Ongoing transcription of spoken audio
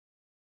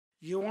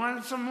You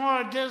want some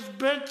more of this,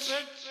 bitch?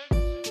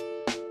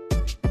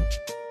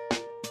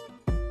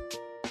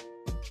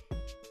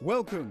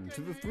 Welcome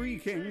to the Three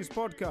Kings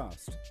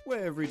podcast,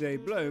 where everyday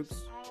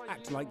blokes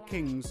act like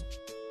kings.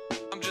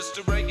 I'm just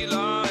a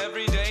regular,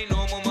 everyday,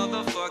 normal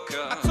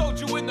motherfucker. I told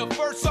you in the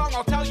first song,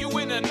 I'll tell you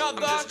in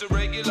another. I'm just a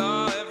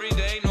regular,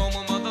 everyday,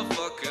 normal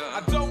motherfucker.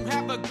 I don't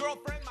have a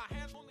girlfriend, my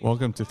hands only...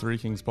 Welcome to Three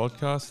Kings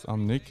podcast.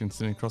 I'm Nick, and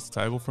sitting across the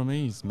table from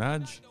me is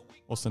Madge,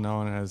 also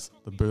known as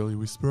the Burly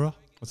Whisperer.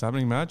 What's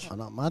happening, Madge? Oh,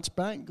 not much,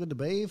 mate. Good to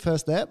be here.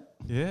 First step.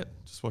 Yeah,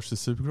 just watched the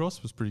supercross.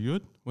 It was pretty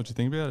good. What'd you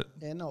think about it?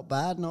 Yeah, not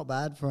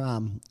bad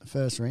for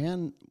first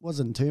round.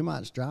 Wasn't too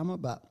much drama,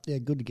 but yeah,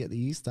 good to get the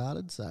year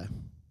started. So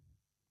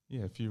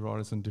Yeah, a few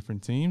riders on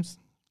different teams.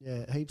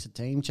 yeah, heaps of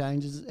team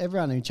changes.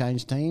 Everyone who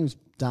changed teams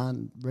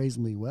done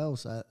reasonably well,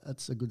 so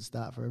that's a good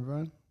start for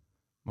everyone.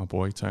 My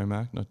boy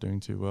Tomac not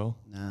doing too well.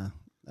 Nah,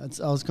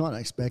 I was kind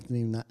of expecting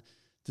him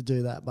to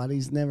do that, but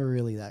he's never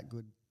really that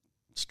good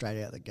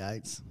straight out the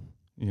gates.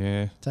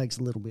 Yeah, Takes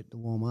a little bit to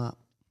warm up.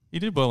 he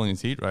did well in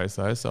his heat race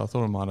though, so I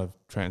thought it might have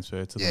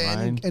transferred to the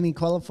main. And he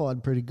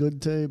qualified pretty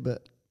good too,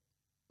 but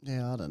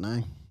yeah, I don't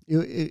know.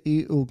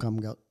 He'll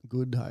come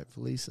good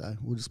hopefully, so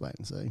we'll just wait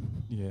and see.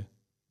 Yeah,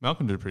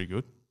 Malcolm did pretty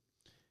good.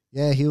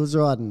 Yeah, he was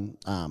riding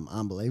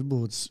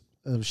unbelievable. It's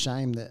a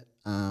shame that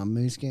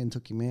Mooscan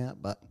took him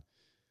out, but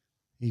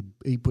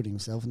he put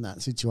himself in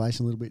that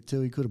situation a little bit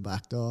too. He could have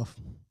backed off.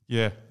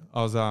 Yeah,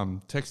 I was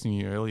texting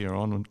you earlier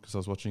on because I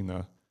was watching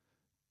the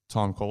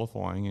time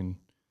qualifying, and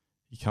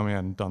he come out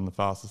and done the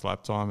fastest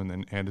lap time, and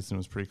then Anderson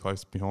was pretty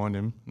close behind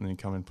him, and then he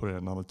come and put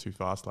out another 2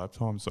 fast lap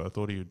times. So I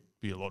thought he would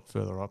be a lot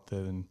further up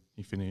there than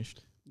he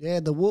finished. Yeah,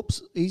 the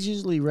whoops, he's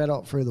usually red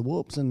hot through the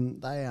whoops,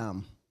 and they, I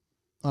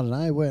don't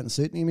know, weren't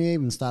suiting him. He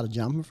even started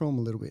jumping for him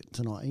a little bit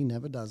tonight. He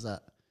never does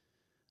that.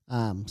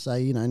 So,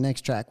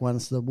 next track,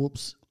 once the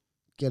whoops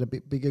get a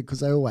bit bigger,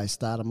 because they always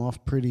start them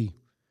off pretty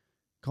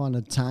kind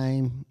of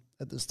tame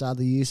at the start of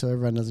the year so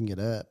everyone doesn't get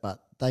hurt.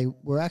 But they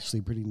were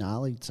actually pretty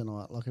gnarly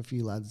tonight. Like a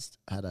few lads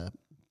had a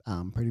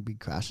pretty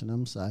big crash in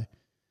them. So,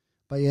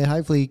 but yeah,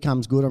 hopefully he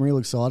comes good. I'm real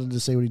excited to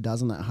see what he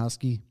does in that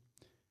Husky.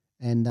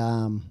 And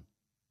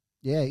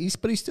yeah, his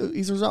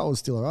result was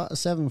still all right. A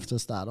 7th to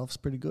start off is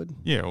pretty good.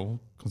 Yeah, well,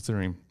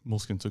 considering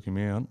Muskin took him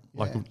out,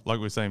 like we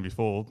were saying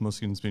before,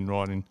 Muskin's been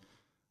riding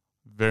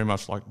very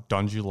much like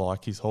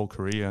Dungy-like his whole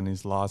career, and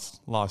his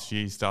last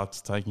year he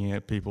starts taking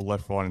out people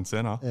left, right and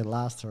centre. Yeah,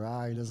 last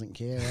hurrah, he doesn't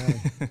care.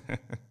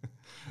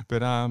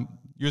 But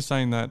you're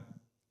saying that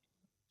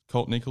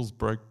Colt Nichols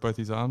broke both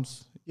his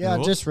arms? Yeah,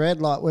 I just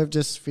read, we've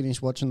just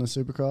finished watching the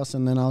Supercross,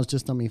 and then I was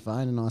just on my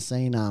phone and I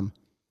seen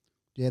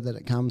that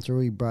it come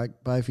through. He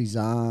broke both his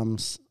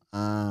arms,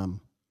 a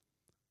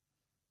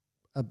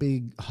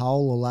big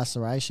hole or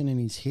laceration in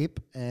his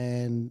hip,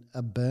 and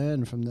a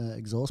burn from the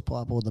exhaust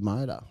pipe or the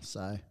motor.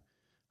 So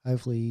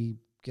hopefully he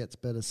gets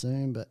better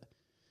soon. But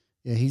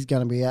yeah, he's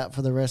going to be out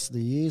for the rest of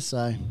the year.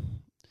 So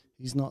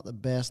he's not the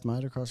best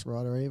motocross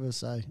rider either.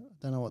 So I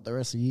don't know what the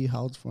rest of the year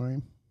holds for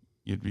him.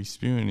 You'd be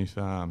spewing if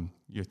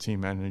your team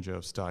manager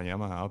of Star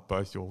Yamaha,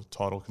 both your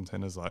title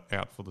contenders, are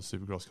out for the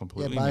Supercross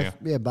completely now.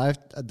 Yeah, both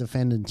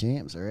defending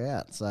champs are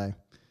out. So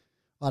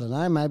I don't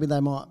know. Maybe they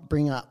might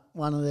bring up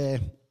one of their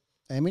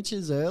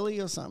amateurs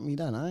early or something. You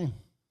don't know.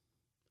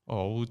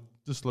 Oh, well,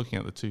 just looking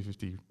at the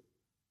 250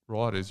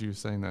 riders, you were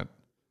saying that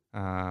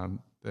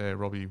there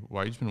Robbie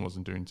Wageman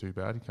wasn't doing too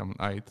bad. He come in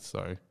 8th,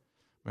 so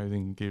maybe they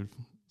can give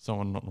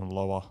someone not on a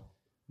lower.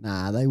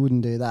 Nah, they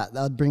wouldn't do that.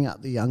 They'd bring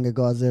up the younger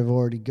guys they've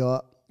already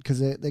got because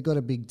they've got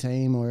a big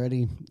team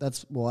already.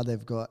 That's why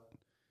they've got,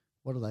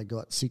 what have they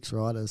got, 6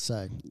 riders.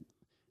 So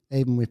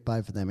even with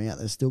both of them out,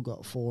 they've still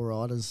got 4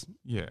 riders.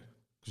 Yeah,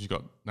 because you've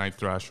got Nate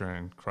Thrasher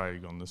and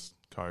Craig on this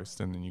coast,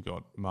 and then you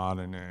got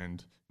Martin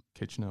and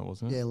Kitchener,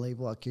 wasn't it? Yeah,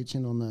 Levi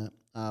Kitchen on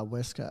the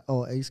west coast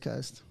or east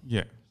coast.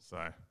 Yeah,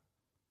 so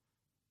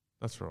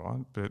that's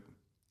right. But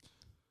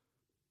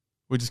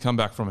we just come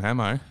back from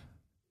Hamo.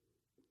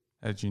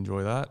 How did you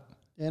enjoy that?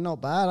 Yeah,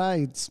 not bad,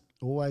 eh? It's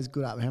always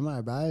good up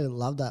Hamo, bro. I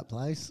love that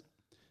place.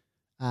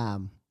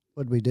 What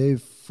did we do?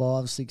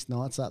 5-6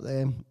 nights up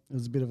there. It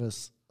was a bit of a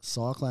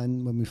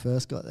cyclone when we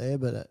first got there,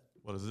 but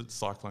What is it?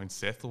 Cyclone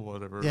Seth or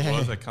whatever Yeah. it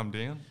was that come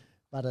down?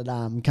 But it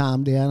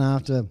calmed down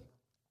after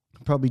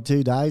probably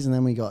 2 days, and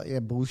then we got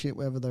bullshit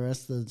weather the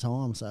rest of the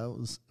time. So it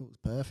was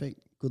perfect.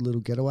 Good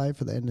little getaway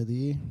for the end of the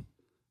year.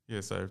 Yeah,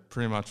 so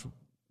pretty much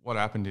what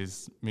happened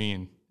is me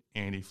and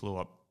Andy flew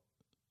up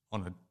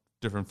on a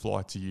different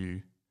flight to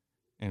you,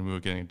 and we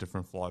were getting a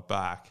different flight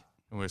back,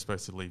 and we were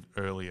supposed to leave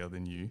earlier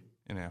than you,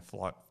 and our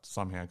flight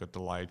somehow got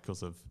delayed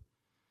because of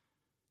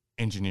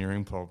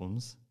engineering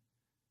problems.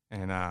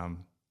 And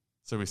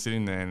so we're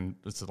sitting there, and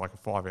it's like a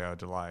 5-hour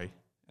delay,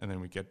 and then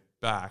we get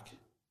back,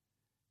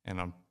 and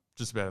I'm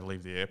just about to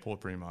leave the airport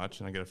pretty much,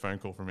 and I get a phone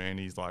call from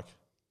Andy. He's like,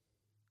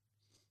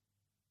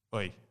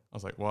 "Oi." I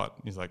was like, "What?"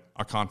 He's like,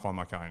 "I can't find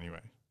my car anyway."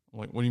 I'm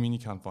like, "What do you mean you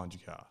can't find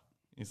your car?"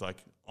 He's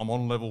like, "I'm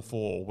on level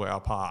 4 where I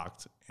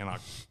parked, and I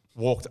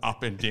walked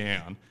up and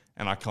down,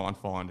 and I can't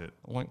find it."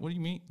 I'm like, "What do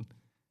you mean?"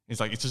 He's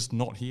like, "It's just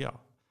not here."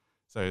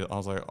 So I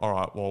was like, "All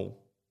right, well,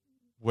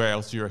 where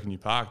else do you reckon you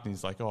parked? And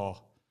he's like, oh,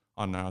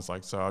 I don't know. I was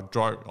like, so I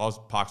was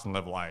parked on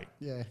level 8.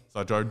 Yeah. So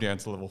I drove down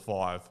to level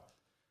 5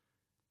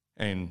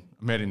 and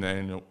met him there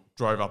and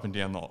drove up and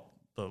down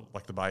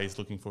the bays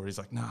looking for it. He's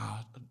like, nah,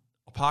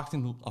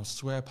 I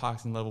swear I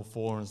parked in level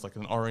 4 and it's like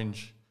an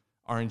orange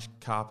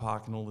car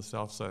park and all this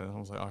stuff. So I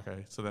was like,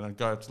 okay. So then I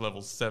go up to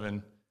level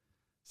 6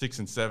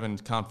 and 7,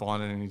 can't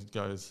find it. And he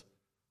goes,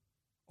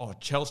 oh,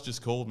 Chelsea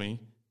just called me.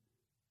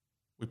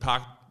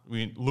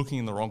 We're looking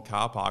in the wrong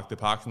car park. They're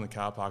parked in the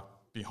car park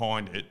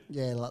behind it.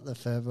 Yeah, like the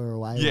further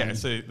away Yeah, one.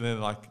 so they're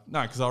like,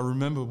 no, because I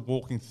remember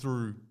walking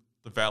through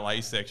the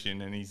valet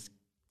section and he's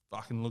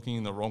fucking looking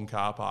in the wrong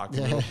car park.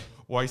 Yeah. And we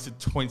wasted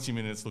 20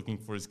 minutes looking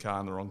for his car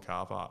in the wrong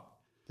car park.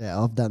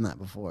 Yeah, I've done that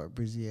before at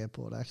Brizzy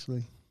Airport,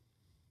 actually.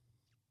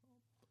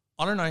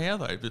 I don't know how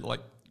though, but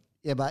like...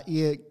 Yeah, but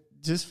you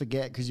just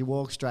forget because you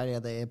walk straight out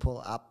of the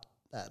airport up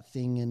that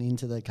thing and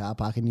into the car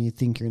park and you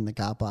think you're in the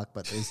car park,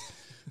 but there's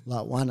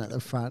like one at the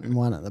front and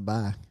one at the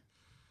back.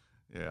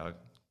 Yeah, I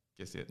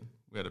guess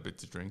we had a bit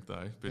to drink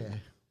though. But Yeah.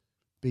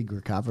 Big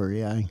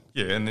recovery, eh?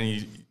 yeah, and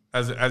then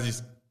as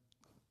he's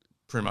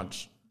pretty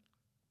much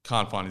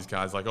can't find his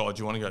car, he's like, oh, do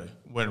you want to go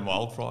Wet and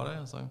Wild Friday?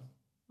 I was like,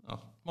 oh,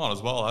 might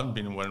as well. I haven't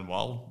been in Wet and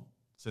Wild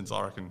since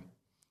I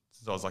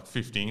was like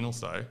 15 or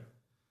so.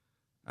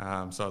 So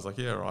I was like,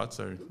 yeah, right.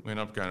 So we ended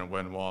up going to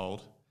Wet and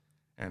Wild.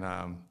 And,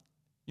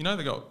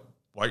 they got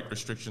weight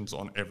restrictions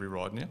on every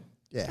ride now?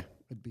 Yeah,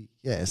 it'd be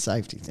a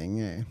safety thing,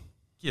 yeah.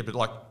 Yeah, but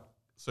like,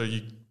 so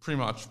you pretty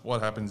much,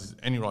 what happens is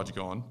any ride you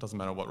go on, doesn't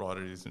matter what ride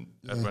it is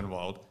at Wet and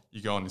Wild,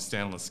 you go on and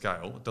stand on the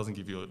scale. It doesn't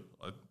give you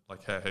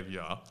like how heavy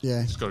you are.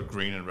 Yeah. It's got a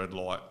green and red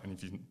light. And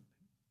if you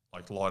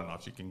like light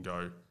enough, you can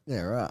go.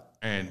 Yeah, right.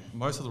 And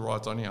most of the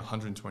rides only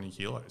 120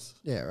 kilos.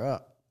 Yeah,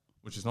 right.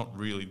 Which is not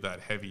really that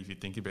heavy if you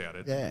think about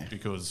it. Yeah.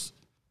 Because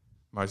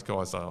most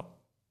guys are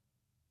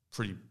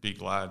pretty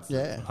big lads.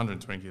 Yeah.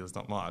 120 kilos,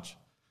 not much.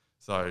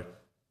 So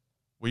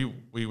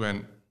we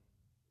went,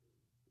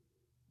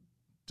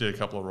 did a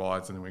couple of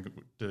rides, and then we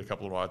did a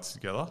couple of rides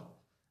together.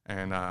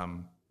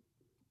 And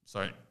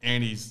so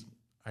Andy's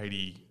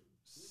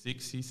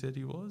 86, he said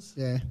he was.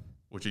 Yeah.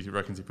 Which he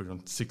reckons he put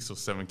on 6 or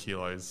 7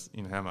 kilos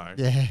in Hamo.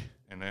 Yeah.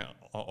 And then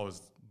I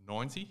was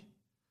 90.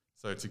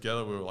 So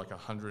together we were like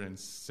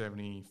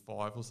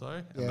 175 or so.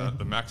 And Yeah.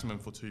 the maximum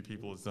for 2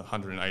 people is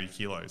 180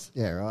 kilos.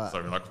 Yeah, right.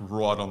 So we're like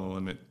right on the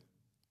limit.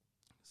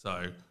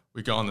 So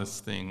we go on this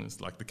thing, it's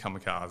like the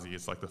kamikaze.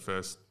 It's like the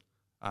first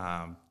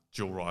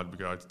dual ride we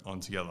go on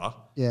together.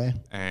 Yeah.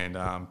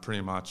 And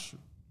pretty much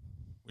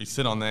we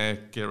sit on there,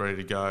 get ready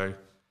to go.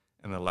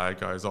 And the lad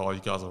goes, oh, you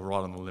guys are right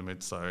on the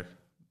limit. So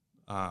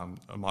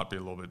it might be a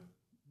little bit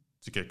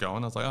to get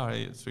going. I was like, oh,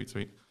 yeah,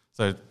 sweet.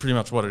 So pretty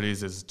much what it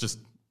is just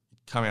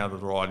come out of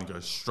the ride and go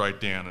straight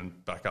down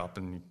and back up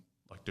and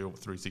like do a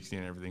 360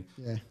 and everything.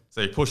 Yeah.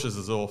 So he pushes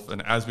us off,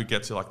 and as we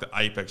get to like the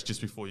apex,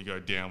 just before you go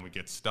down, we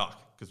get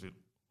stuck because we're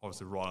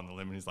obviously right on the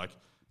limit. He's like,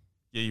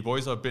 yeah, you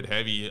boys are a bit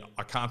heavy.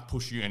 I can't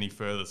push you any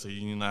further, so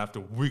you're going to have to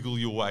wiggle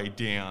your way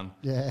down.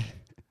 Yeah.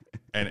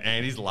 And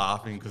Andy's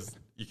laughing because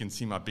you can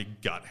see my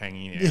big gut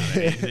hanging out.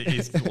 And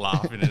he's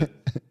laughing at it,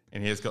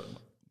 and he's got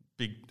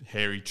big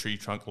hairy tree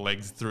trunk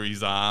legs through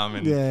his arm.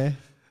 And Yeah.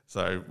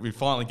 so we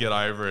finally get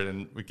over it,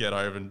 and we get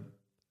over, and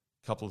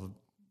a couple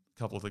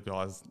of the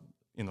guys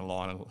in the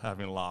line are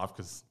having a laugh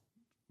because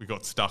we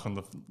got stuck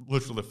on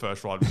literally the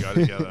first ride we go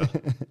together.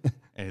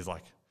 And he's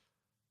like,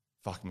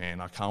 fuck,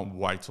 man, I can't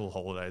wait till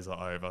holidays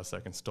are over so I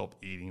can stop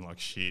eating like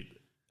shit.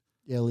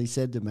 Yeah, well, he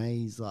said to me,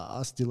 he's like,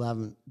 I still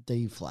haven't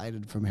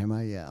deflated from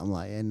Hemo yet. I'm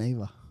like, yeah,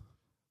 neither.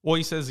 Well,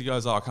 he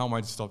goes, oh, I can't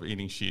wait to stop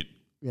eating shit.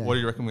 Yeah. What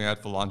do you reckon we had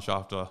for lunch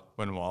after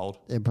Wet and Wild?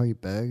 They're probably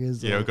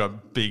burgers. Yeah, or- we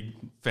got big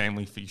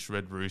family fish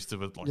red rooster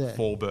with like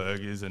 4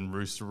 burgers and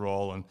rooster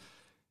roll. And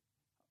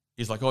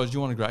he's like, oh, do you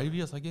want a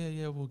gravy? I was like,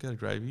 yeah, we'll get a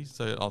gravy.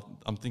 So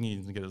I'm thinking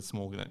he's going to get a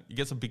small, he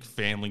gets a big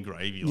family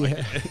gravy. Like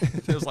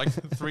there's like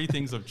 3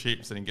 things of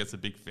chips and he gets a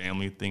big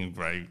family thing of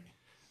gravy.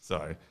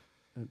 So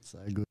That's so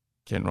good.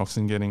 Ken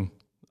Roxon getting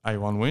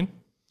A1 win.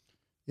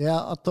 Yeah,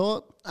 I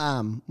thought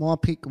my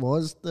pick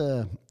was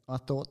I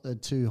thought the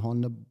 2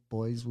 Honda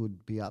boys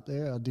would be up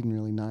there. I didn't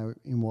really know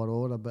in what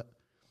order, but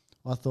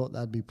I thought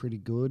they'd be pretty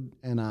good.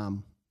 And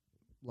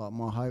like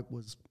my hope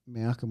was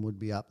Malcolm would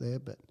be up there,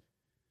 but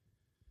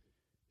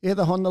yeah,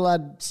 the Honda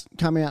lads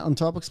come out on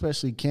top,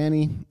 especially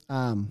Kenny.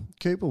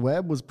 Cooper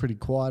Webb was pretty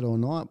quiet all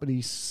night, but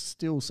he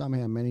still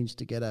somehow managed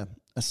to get a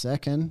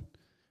second.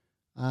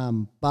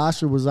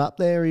 Barsha was up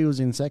there. He was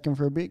in second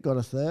for a bit, got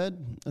a third.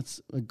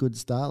 That's a good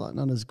start. Like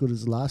not as good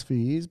as the last few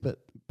years, but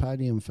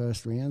podium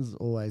first rounds is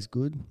always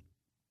good.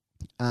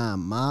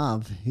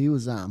 Marv, he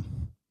was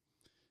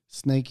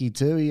sneaky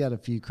too. He had a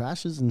few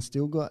crashes and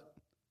still got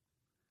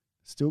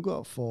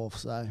fourth,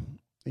 so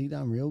he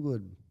done real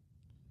good.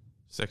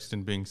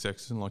 Sexton being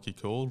Sexton like he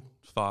called,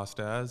 fast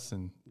as,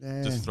 and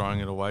Yeah. just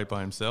throwing it away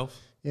by himself.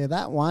 Yeah,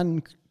 that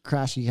one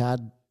crash he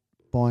had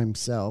by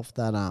himself,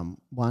 that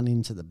one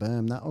into the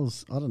berm, that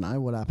was, I don't know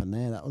what happened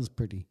there. That was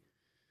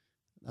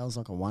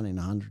like a 1 in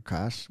 100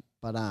 crash.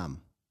 But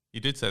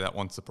He did say that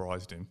one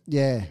surprised him.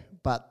 yeah,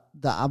 but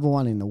the other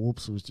one in the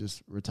whoops was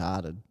just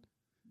retarded.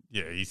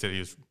 Yeah, he said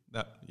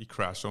he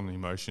crashed on the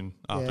emotion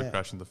after Yeah.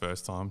 crashing the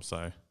first time.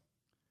 So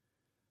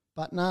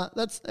But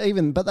that's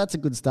a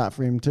good start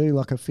for him too.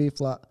 Like a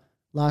fifth. Like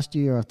last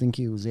year, I think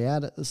he was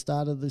out at the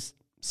start of this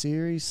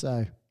series,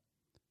 so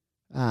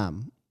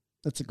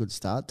that's a good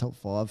start. Top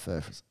 5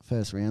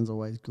 first round's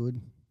always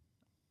good.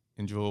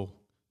 and your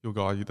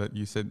guy that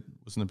you said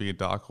was going to be a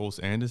dark horse,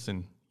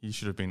 Anderson, he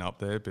should have been up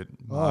there, but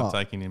Mark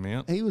taking him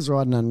out. He was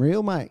riding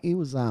unreal, mate. He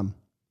was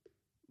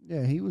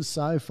he was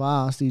so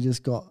fast. He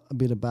just got a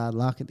bit of bad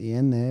luck at the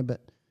end there,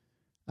 but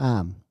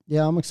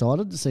yeah, I'm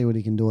excited to see what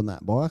he can do on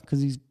that bike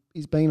because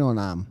he's been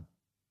on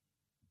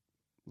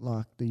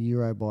like the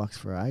Euro bikes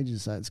for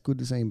ages, so it's good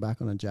to see him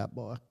back on a Jap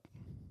bike.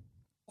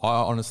 I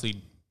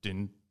honestly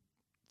didn't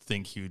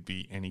think he would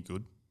be any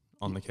good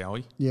on the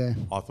Cowie. Yeah,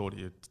 I thought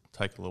he'd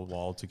take a little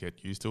while to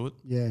get used to it.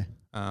 yeah,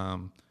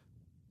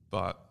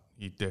 But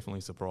he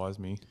definitely surprised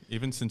me.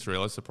 Even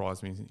Cinderella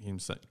surprised me, him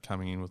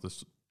coming in with a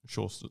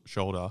short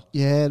shoulder.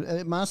 yeah.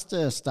 It must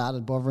have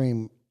started bothering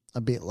him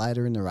a bit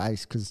later in the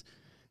race because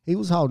he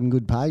was holding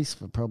good pace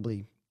for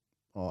probably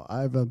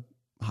over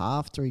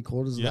half,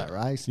 3/4 of that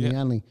race, and he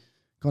only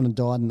kind of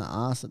died in the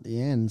arse at the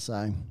end.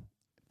 So,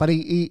 but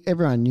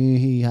everyone knew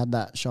he had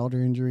that shoulder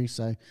injury.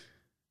 So,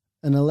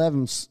 an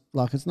 11's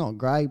like it's not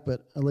great,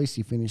 but at least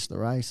he finished the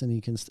race and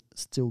he can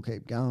still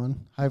keep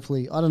going.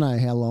 Hopefully, I don't know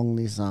how long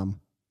this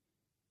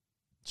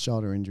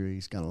shoulder injury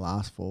is going to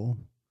last for,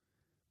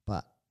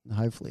 but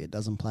hopefully it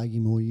doesn't plague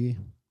him all year.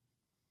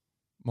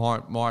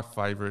 My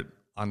favourite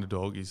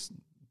underdog is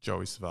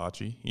Joey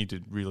Savacci. He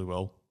did really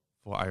well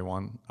for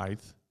A1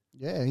 8th.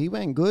 Yeah, he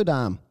went good.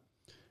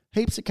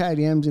 Heaps of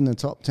KTMs in the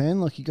top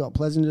 10. Like you got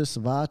Plessinger,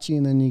 Savacci,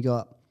 and then you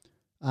got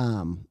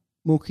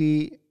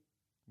Mookie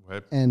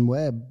and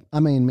Webb.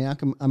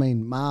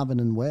 Marvin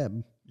and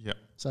Webb. Yep.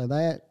 So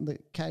the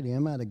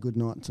KTM had a good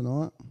night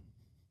tonight.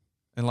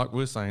 And like we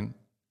were saying,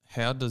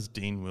 how does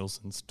Dean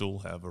Wilson still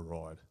have a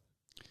ride?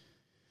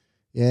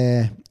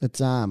 Yeah, it's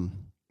like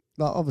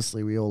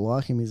obviously we all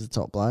like him. He's a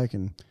top bloke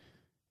and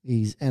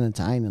he's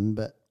entertaining,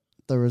 but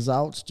the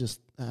results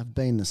just have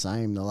been the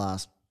same the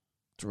last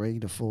 3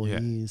 to 4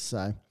 years.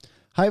 So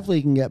hopefully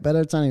he can get better.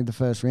 It's only the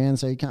first round,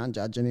 so you can't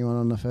judge anyone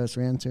on the first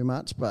round too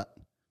much. But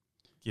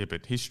yeah,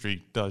 but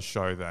history does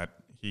show that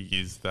he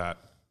is that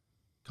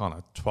kind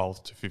of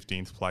 12th to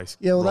 15th place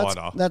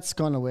rider. That's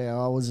kind of where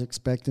I was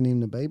expecting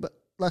him to be. But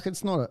like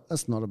that's not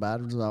a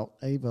bad result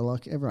either.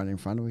 Like everyone in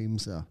front of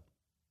him's a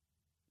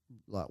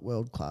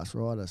world class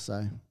rider.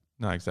 So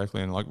no,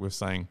 exactly. And like we're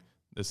saying,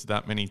 there's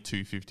that many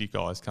 250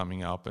 guys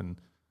coming up, and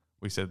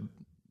we said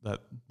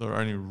that the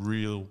only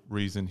real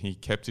reason he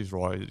kept his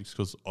ride is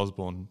because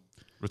Osborne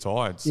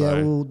retired. So.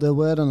 Yeah, well, the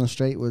word on the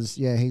street was,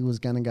 he was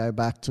going to go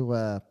back to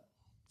a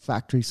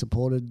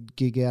factory-supported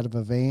gig out of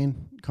a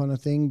van kind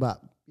of thing. But,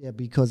 yeah,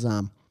 because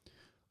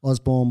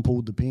Osborne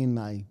pulled the pin,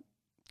 they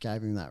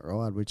gave him that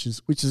ride, which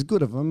is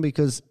good of him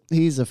because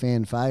he's a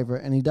fan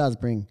favourite and he does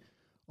bring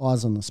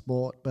eyes on the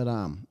sport. But,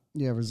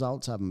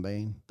 results haven't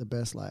been the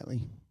best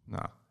lately.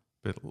 No,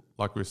 but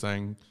like we were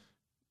saying,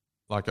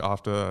 like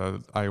after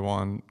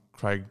A1,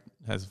 Craig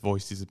has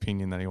voiced his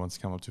opinion that he wants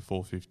to come up to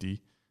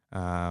 450.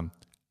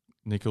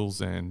 Nichols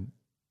and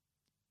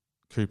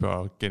Cooper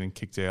are getting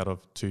kicked out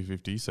of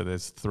 250, so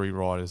there's 3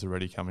 riders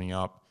already coming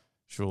up.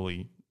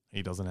 Surely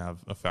he doesn't have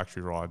a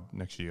factory ride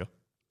next year.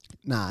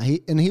 Nah,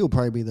 he'll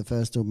probably be the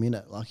first to admit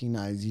it. Like he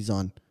knows he's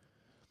on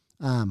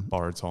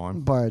Borrowed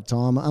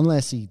time,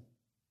 unless he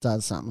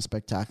does something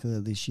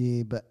spectacular this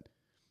year. But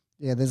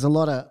yeah, there's a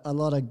lot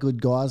of good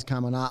guys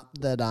coming up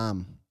that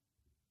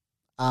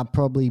are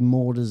probably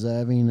more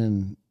deserving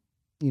and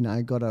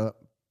got a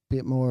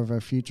bit more of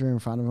a future in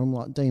front of them.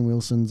 Like Dean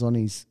Wilson's on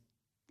his,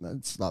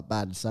 it's not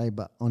bad to say,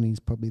 but on his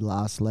probably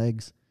last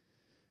legs.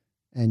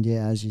 And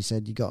yeah, as you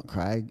said, you got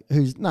Craig,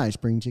 who's no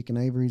spring chicken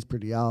either. He's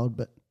pretty old,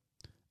 but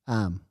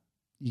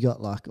you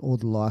got like all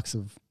the likes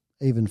of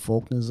even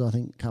Faulkner's, I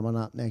think, coming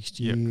up next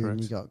year. Yep,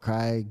 and you got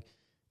Craig,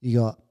 you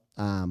got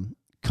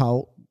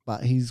Colt,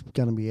 but he's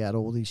going to be out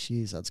all this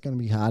year, so it's going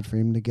to be hard for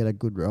him to get a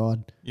good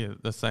ride. Yeah,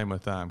 the same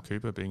with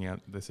Cooper being out.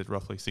 They said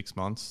roughly 6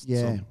 months.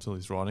 Yeah. Till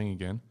he's riding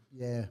again.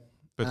 Yeah,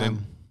 But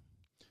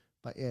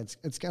but yeah,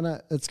 it's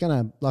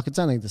gonna like it's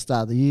only the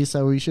start of the year,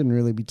 so we shouldn't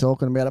really be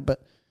talking about it.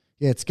 But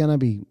yeah, it's gonna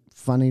be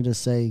funny to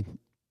see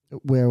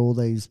where all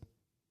these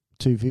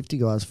 250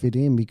 guys fit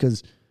in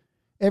because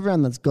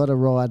everyone that's got a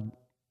ride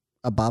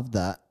above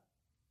that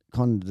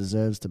kind of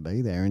deserves to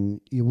be there,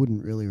 and you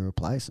wouldn't really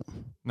replace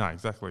them. No,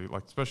 exactly.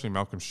 Like especially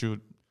Malcolm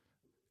Stewart,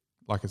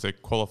 like I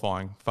said,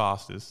 qualifying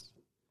fastest,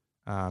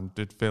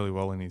 did fairly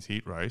well in his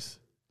heat race.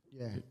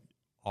 Yeah,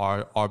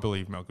 I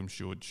believe Malcolm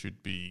Stewart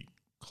should be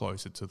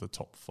closer to the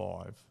top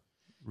 5.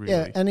 Really.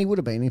 yeah, and he would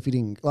have been if he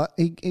didn't. Like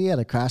he had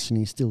a crash and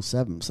he's still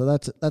 7th, so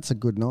that's a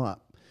good night.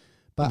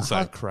 But didn't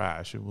say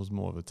crash; it was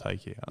more of a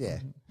takeout. Yeah,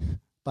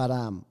 but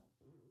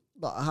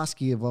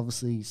Husky have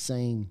obviously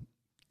seen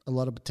a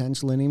lot of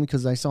potential in him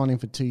because they signed him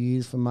for 2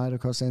 years for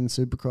motocross and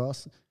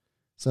supercross.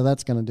 So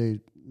that's going to do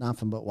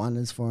nothing but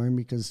wonders for him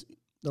because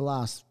the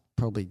last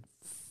probably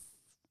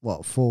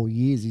 4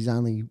 years, he's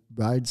only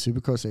rode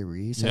Supercross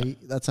every year. So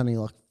that's only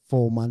like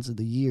 4 months of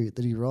the year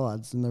that he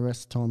rides, and the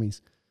rest of the time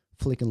he's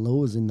flicking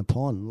lures in the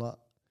pond. Like,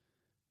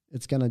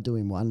 it's going to do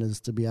him wonders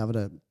to be able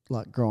to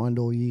like grind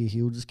all year.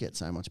 He'll just get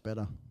so much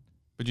better.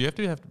 But you have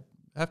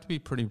to be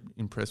pretty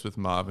impressed with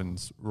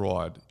Marvin's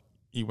ride.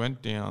 He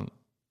went down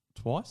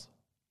twice.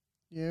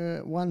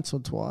 Yeah, once or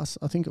twice.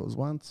 I think it was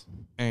once.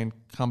 And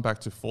come back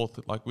to fourth.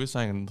 Like we're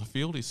saying, the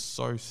field is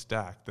so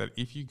stacked that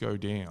if you go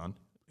down,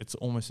 it's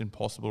almost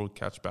impossible to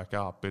catch back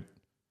up. But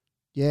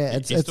yeah,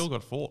 he still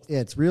got fourth.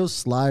 Yeah, it's real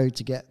slow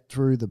to get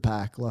through the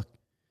pack. Like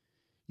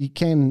you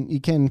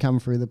can come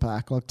through the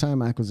pack. Like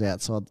Tomac was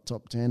outside the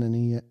top 10 and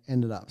he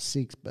ended up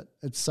 6th, but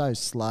it's so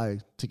slow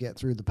to get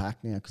through the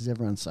pack now because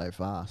everyone's so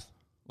fast.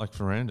 Like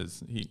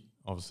Fernandez, he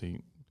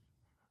obviously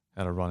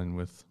had a run in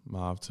with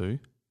Marv too.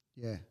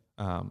 Yeah.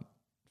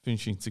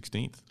 Finishing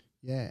 16th.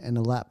 Yeah, and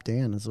a lap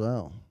down as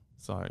well.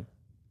 So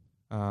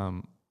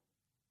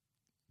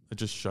it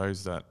just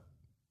shows that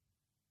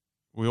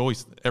we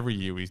always, every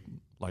year we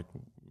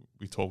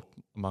talk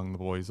among the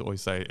boys,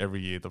 always say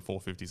every year the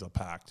 450s are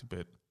packed,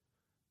 but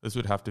this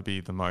would have to be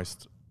the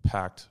most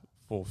packed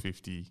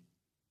 450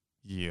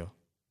 year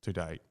to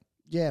date.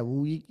 Yeah,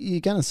 well, you're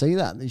going to see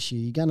that this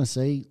year. You're going to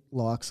see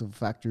likes of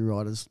factory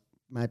riders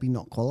maybe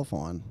not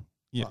qualifying.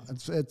 Yeah,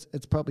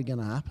 it's probably going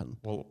to happen.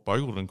 Well,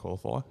 Bogle didn't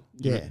qualify.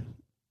 Yeah,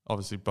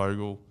 obviously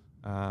Bogle.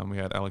 We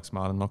had Alex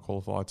Martin not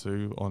qualify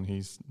too on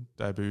his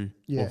debut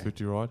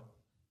 450 ride.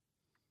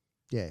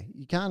 Yeah,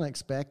 you can't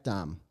expect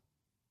an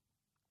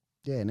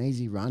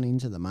easy run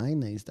into the main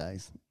these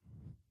days.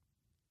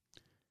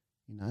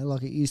 You know,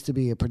 like it used to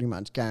be a pretty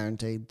much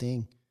guaranteed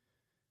thing.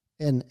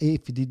 And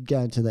if you did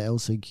go to the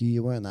LCQ,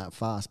 you weren't that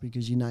fast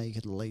because you know you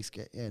could at least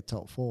get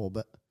top 4.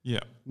 But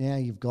now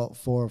you've got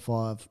 4 or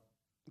 5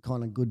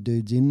 kind of good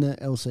dudes in the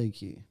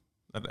LCQ.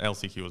 That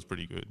LCQ was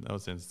pretty good. That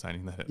was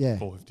entertaining, that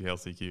 450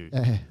 LCQ.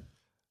 Yeah.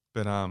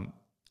 But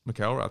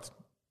McElrath's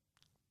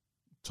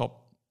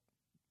top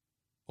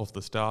off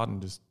the start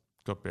and just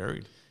got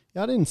buried.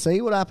 Yeah, I didn't see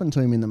what happened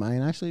to him in the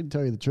main, actually, to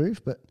tell you the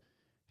truth. But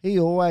he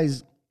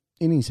always,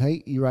 in his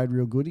heat, he rode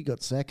real good. He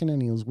got second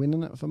and he was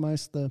winning it for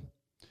most of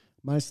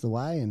the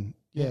way. And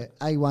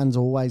A1's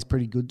always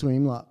pretty good to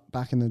him. Like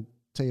back in the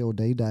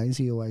TLD days,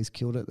 he always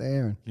killed it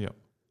there.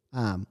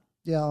 And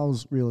I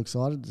was real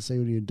excited to see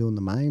what he would do in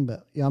the main.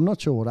 But yeah, I'm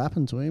not sure what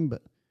happened to him.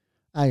 But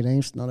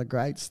 18th's not a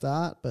great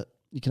start, but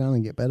you can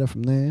only get better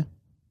from there.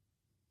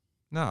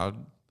 No,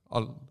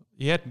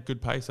 he had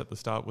good pace at the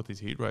start with his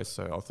heat race,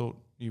 so I thought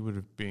he would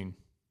have been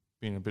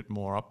a bit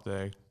more up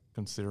there,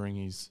 considering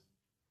he's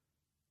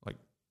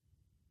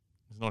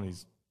it's not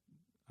his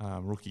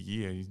rookie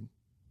year.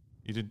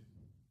 He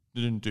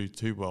didn't do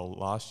too well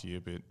last year,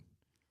 but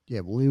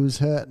yeah, well, he was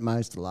hurt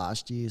most of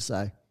last year,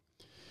 so.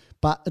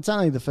 But it's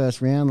only the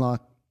first round.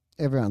 Like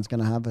everyone's going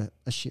to have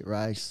a shit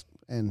race,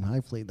 and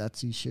hopefully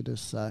that's his shittest.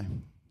 So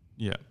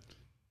yeah,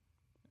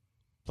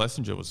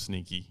 Plessinger was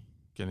sneaky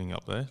getting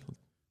up there.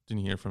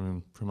 Didn't hear from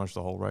him pretty much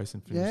the whole race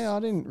and finished. Yeah, I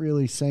didn't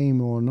really see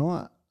him all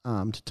night,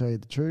 to tell you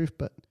the truth,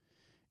 but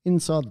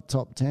inside the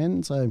top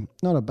 10, so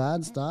not a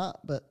bad start,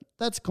 but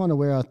that's kind of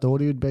where I thought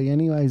he would be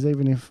anyways,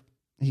 even if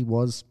he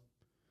was.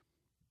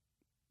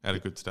 Had a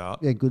good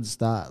start. Yeah, good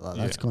start. Like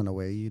that's kind of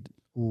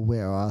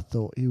where I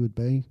thought he would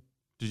be.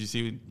 Did you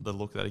see the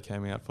look that he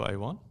came out for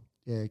A1?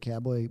 Yeah,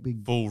 cowboy,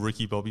 big. Full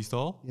Ricky Bobby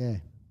style? Yeah.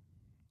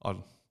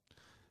 I'm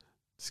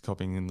just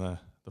copying in the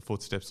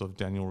footsteps of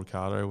Daniel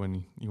Ricciardo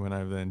when he went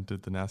over there and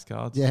did the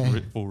NASCAR. Yeah.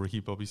 Full Ricky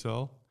Bobby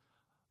style.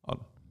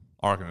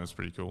 I reckon it was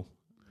pretty cool.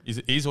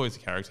 He's always a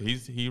character.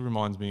 He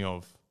reminds me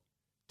of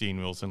Dean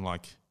Wilson.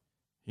 Like,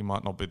 he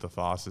might not be the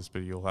fastest,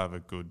 but he'll have a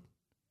good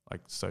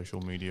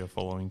social media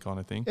following kind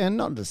of thing. And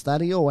not just that,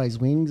 he always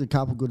wins a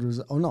couple good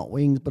results, or not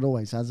wins, but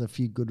always has a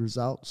few good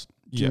results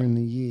during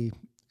the year.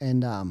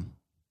 And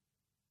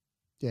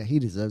he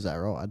deserves that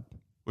ride.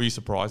 Were you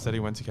surprised that he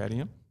went to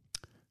KTM?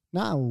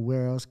 No, well,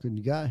 where else could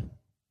you go?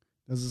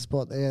 There's a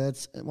spot there.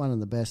 That's one of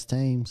the best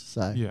teams.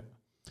 So no,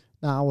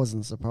 I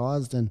wasn't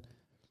surprised, and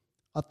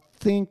I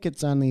think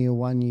it's only a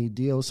 1-year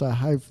deal. So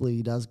hopefully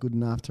he does good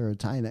enough to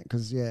retain it.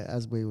 Because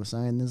as we were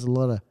saying, there's a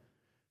lot of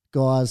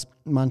guys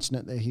munching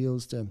at their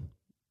heels to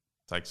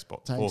take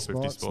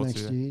 450 spots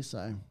next year.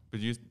 So,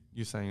 but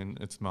you're saying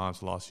it's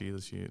Marv's last year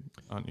this year,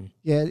 aren't you?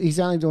 Yeah, he's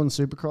only doing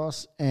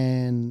Supercross,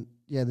 and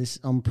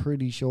I'm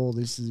pretty sure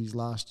this is his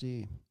last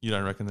year. You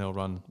don't reckon they'll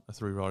run a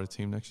 3-rider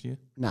team next year?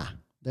 Nah,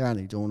 they're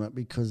only doing it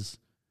because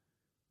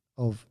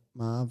of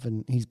Marv,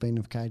 and he's been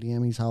with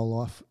KTM his whole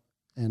life,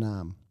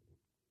 and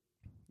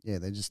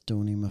they're just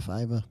doing him a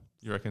favour.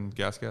 You reckon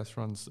Gas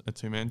runs a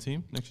 2-man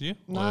team next year?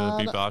 No, or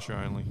it'll be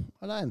Barsha only?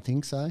 I don't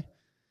think so.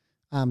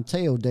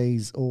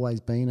 TLD's always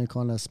been a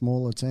kind of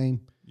smaller team.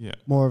 Yeah.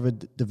 More of a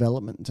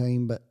development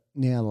team, but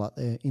now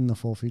they're in the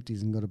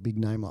 450s and got a big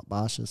name like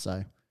Barsha,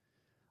 so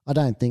I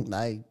don't think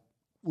they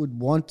would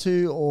want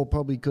to or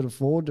probably could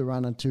afford to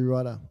run a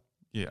 2-rider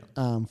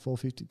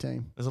 450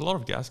 team. There's a lot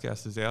of gas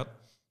out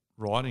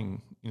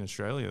riding in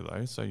Australia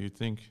though, so you'd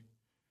think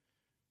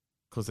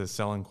because they're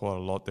selling quite a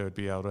lot, they would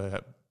be able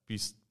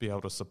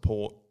to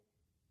support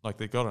like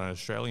they got an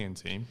Australian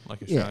team, like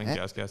Yeah,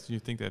 Australian gas. Do you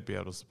think they'd be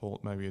able to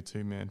support maybe a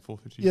 2-man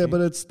 450? Yeah, team?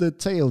 but it's the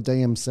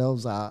TLD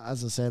themselves are,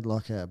 as I said,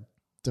 like a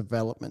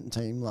development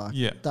team. Like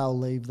they'll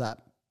leave the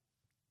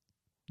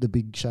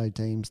big show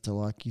teams to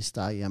like your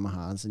Star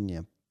Yamahas and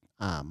your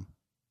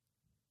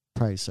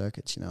pro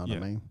circuits. You know what I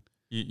mean?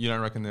 You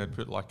don't reckon they'd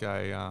put like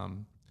a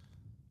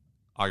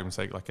argument's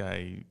sake, like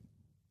a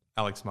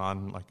Alex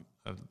Martin,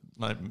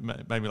 like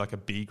maybe like a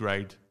B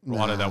grade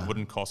rider that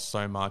wouldn't cost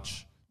so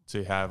much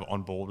to have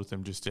on board with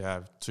them, just to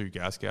have 2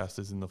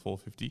 gascasters in the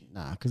 450?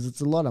 Nah, because it's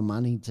a lot of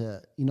money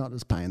to. You're not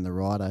just paying the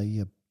rider,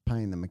 you're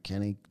paying the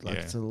mechanic. Like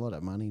it's a lot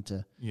of money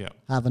to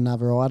have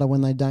another rider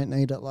when they don't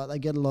need it. Like they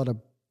get a lot of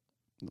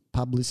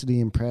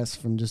publicity and press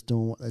from just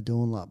doing what they're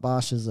doing. Like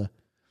Bosch is a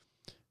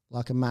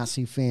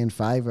massive fan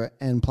favourite,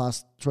 and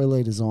plus 3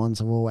 Litre Designs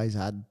have always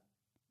had,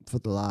 for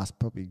the last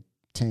probably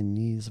 10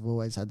 years, have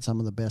always had some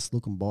of the best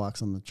looking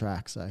bikes on the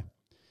track. So,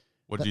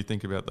 what do you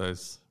think about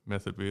those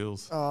Method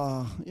wheels?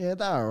 Oh yeah,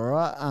 they're all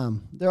right.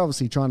 They're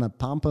obviously trying to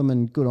pump them,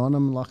 and good on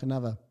them. Like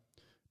another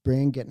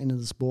brand getting into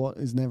the sport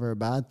is never a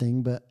bad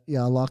thing. But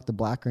yeah, I like the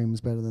black rims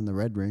better than the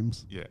red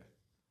rims. Yeah.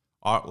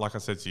 Like I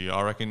said to you,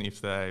 I reckon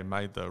if they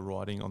made the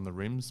writing on the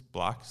rims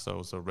black, so it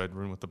was a red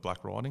rim with the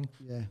black writing,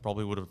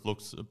 probably would have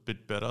looked a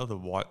bit better. The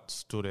white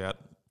stood out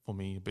for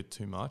me a bit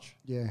too much.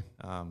 Yeah.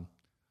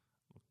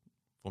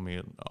 For me,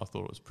 I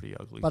thought it was pretty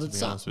ugly. But it's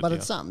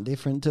something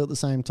different too. At the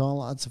same time,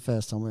 like, it's the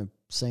first time we've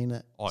seen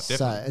it, definitely.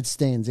 so it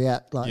stands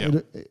out. Like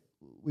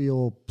we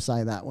all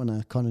say that when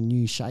a kind of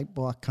new shape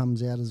bike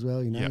comes out as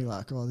well. You know, you're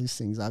like, oh, this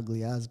thing's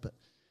ugly as. But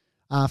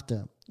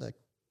after a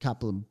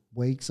couple of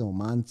weeks or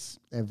months,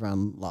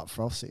 everyone like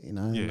froths it. You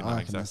know, and I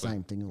reckon the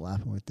same thing will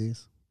happen with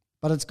this.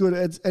 But it's good.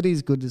 It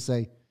is good to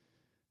see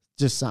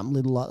just something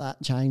little like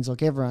that change.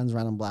 Like everyone's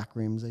running black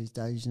rims these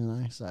days. You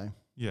know, so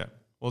yeah.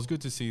 Well, it's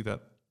good to see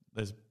that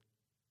there's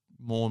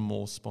more and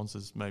more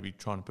sponsors maybe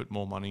trying to put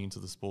more money into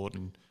the sport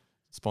and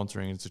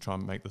sponsoring it to try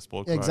and make the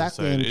sport grow.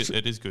 Exactly. So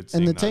it is good.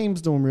 And the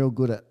team's doing real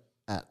good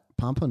at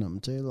pumping them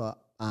too, like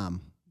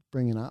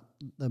bringing up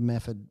the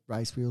Method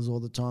race wheels all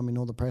the time in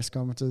all the press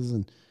conferences,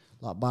 and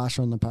like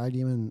Barsha on the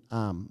podium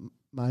and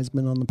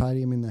Mosman on the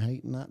podium in the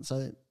heat and that.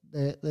 So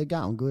they're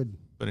going good.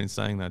 But in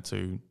saying that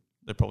too,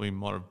 they probably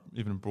might have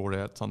even brought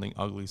out something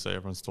ugly, so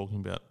everyone's talking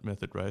about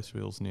Method race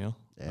wheels now.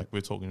 Yeah. Like we're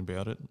talking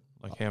about it.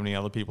 Like how many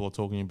other people are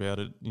talking about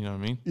it, you know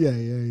what I mean?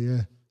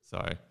 Yeah.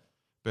 So,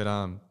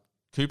 but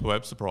Cooper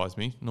Webb surprised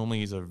me. Normally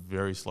he's a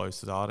very slow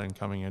starter, and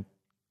coming out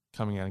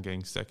and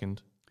getting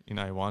second in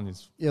A1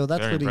 is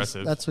very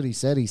impressive. That's what he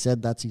said. He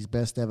said that's his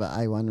best ever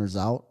A1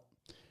 result.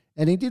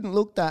 And he didn't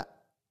look that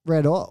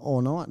red hot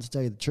all night, to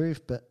tell you the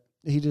truth, but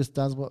he just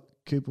does what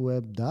Cooper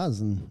Webb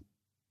does and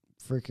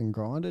freaking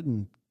grinded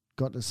and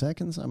got to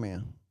second somehow.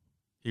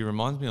 He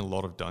reminds me a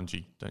lot of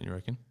Dungey, don't you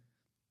reckon?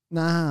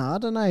 Nah, I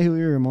don't know who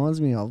he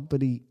reminds me of, but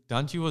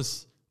Dungey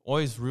was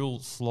always real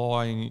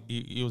sly, and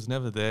he was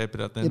never there, but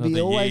at the end of the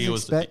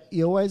year,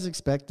 you always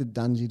expected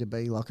Dungey to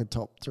be like a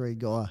top 3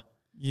 guy.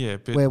 Yeah,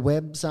 but where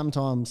Webb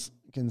sometimes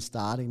can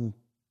start in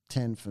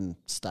 10th and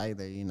stay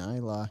there, you know,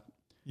 like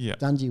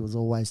Dungey was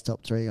always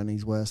top 3 on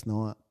his worst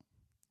night.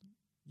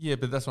 Yeah,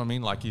 but that's what I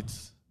mean. Like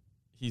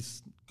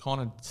he's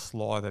kind of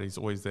sly that he's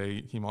always there.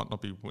 He might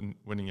not be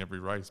winning every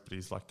race, but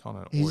he's like kind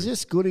of. He's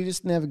just good. He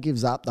just never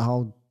gives up the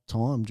whole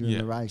time during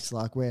the race.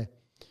 Like where,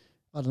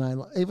 I don't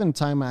know, like even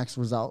Tomac's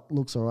result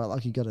looks all right.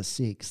 Like he got a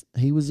 6.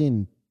 He was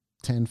in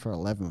 10 for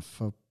 11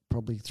 for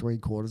probably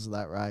 3/4 of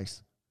that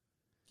race.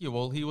 Yeah,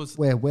 well, he was.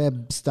 Where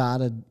Webb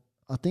started,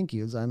 I think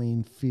he was only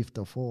in 5th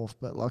or 4th,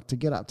 but like to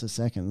get up to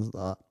seconds,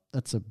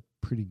 that's a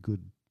pretty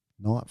good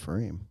night for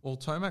him. Well,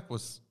 Tomac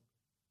was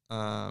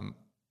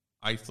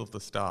 8th off the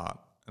start,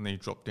 and then he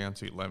dropped down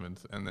to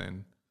 11th, and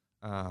then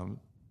a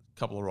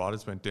couple of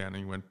riders went down, and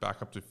he went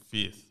back up to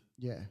 5th.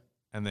 Yeah.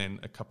 And then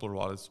a couple of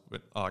riders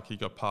went, he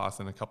got past,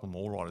 and a couple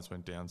more riders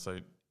went down. So,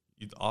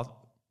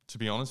 to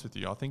be honest with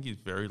you, I think he's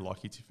very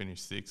lucky to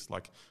finish 6th.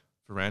 Like,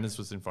 Ferrandis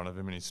was in front of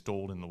him, and he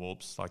stalled in the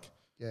whoops. Like,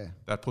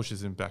 that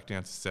pushes him back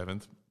down to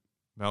 7th.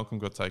 Malcolm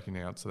got taken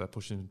out, so that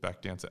pushes him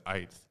back down to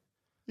 8th.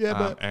 Yeah,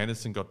 but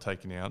Anderson got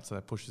taken out, so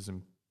that pushes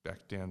him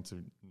back down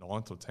to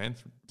 9th or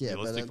 10th,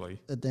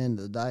 realistically. But at the end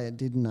of the day, it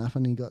didn't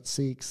happen. He got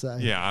 6. So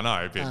yeah, I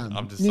know, but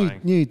I'm just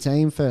saying. New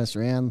team, first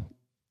round.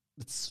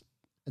 It's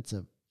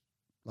a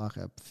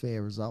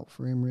fair result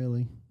for him,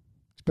 really,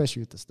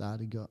 especially with the start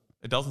he got.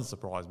 It doesn't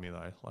surprise me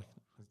though. Like,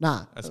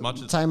 as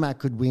much as Tomac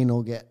could win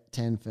or get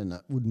 10th, and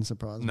it wouldn't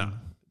surprise me. No,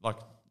 like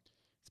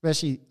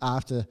especially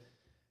after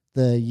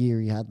the year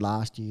he had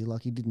last year.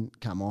 Like he didn't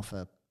come off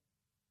a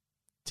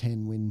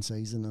 10-win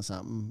season or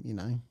something, you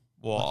know.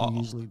 Well, like he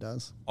usually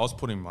does. I was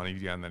putting money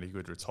down that he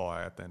could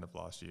retire at the end of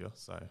last year.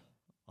 So,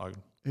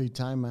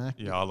 Tomac?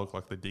 Yeah, I look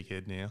like the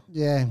dickhead now.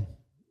 Yeah,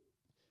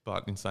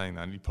 but in saying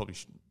that,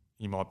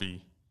 he might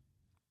be.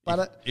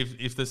 But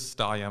if the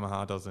Star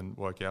Yamaha doesn't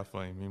work out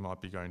for him, he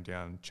might be going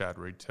down Chad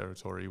Reed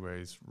territory where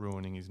he's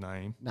ruining his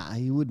name. Nah,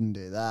 he wouldn't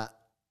do that,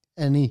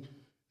 and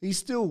he's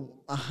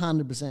still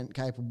 100%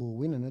 capable of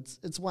winning.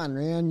 It's one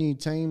round, new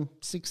team,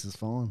 6 is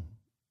fine.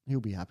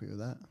 He'll be happy with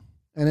that.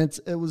 And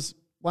it was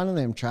one of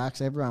them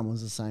tracks, everyone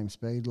was the same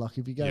speed. Like,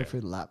 if you go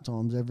through the lap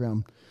times,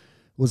 everyone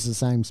was the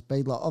same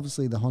speed. Like,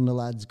 obviously, the Honda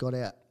lads got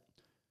out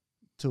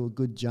to a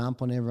good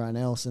jump on everyone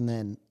else, and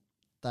then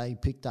they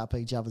picked up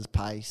each other's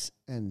pace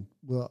and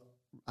were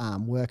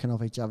working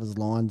off each other's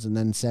lines, and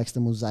then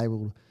Sexton was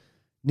able to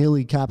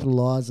nearly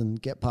capitalise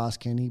and get past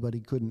Kenny, but he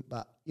couldn't.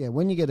 But, yeah,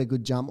 when you get a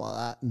good jump like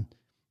that and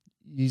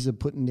you're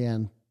putting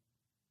down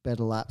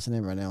better laps than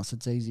everyone else,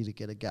 it's easy to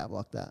get a gap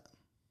like that.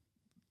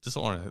 Just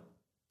want to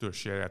do a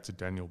shout out to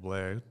Daniel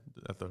Blair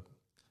at the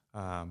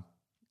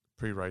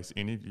pre-race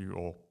interview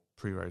or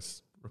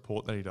pre-race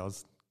report that he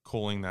does,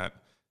 calling that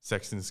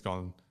Sexton's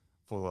gone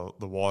for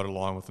the wider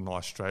line with a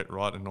nice straight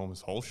right, enormous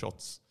hole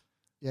shots.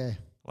 Yeah.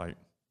 Like,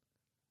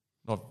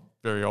 not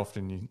very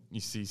often you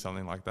see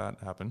something like that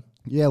happen.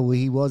 Yeah, well,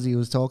 he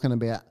was talking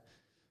about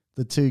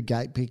the two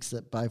gate picks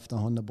that both the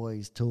Honda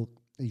boys took.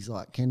 He's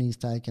like, Kenny's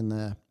taken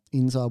the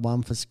inside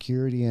one for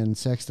security and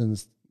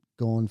Sexton's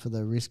gone for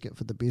the risk it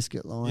for the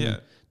biscuit line. Yeah.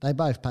 They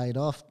both paid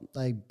off.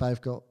 They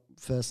both got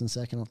first and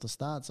second off the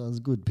start, so it was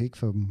a good pick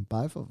for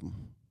both of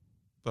them.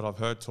 But I've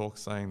heard talk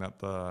saying that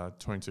the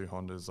 22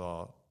 Hondas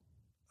are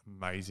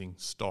amazing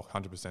stock,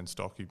 100%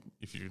 stock.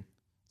 If you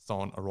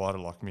someone a rider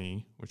like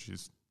me, which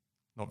is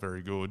not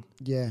very good,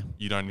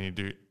 you don't need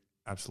to do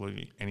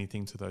absolutely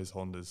anything to those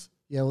Hondas.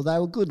 Yeah, well, they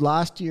were good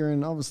last year,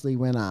 and obviously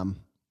when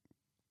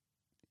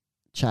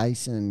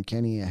Chase and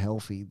Kenny are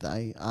healthy,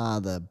 they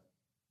are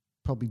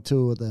probably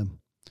two of the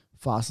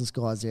fastest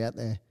guys out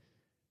there.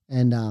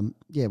 And,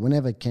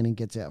 whenever Kenny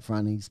gets out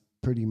front, he's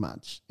pretty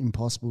much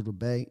impossible to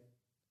beat.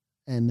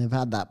 And they've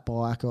had that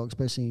bike, or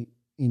especially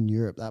in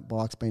Europe, that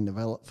bike's been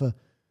developed for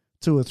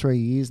 2 or 3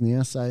 years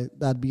now, so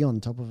they'd be on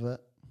top of it.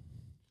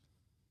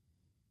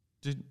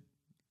 Did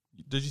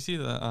you see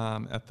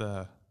the at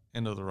the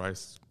end of the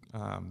race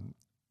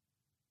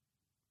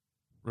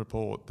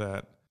report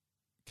that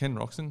Ken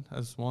Roxon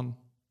has won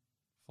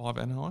 5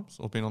 Anaheims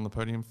or been on the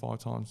podium 5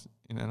 times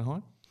in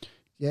Anaheim?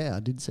 Yeah, I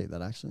did see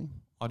that actually.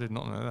 I did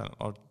not know that.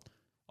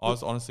 I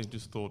was honestly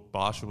just thought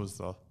Barsha was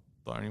the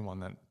only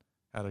one that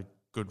had a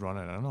good run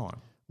at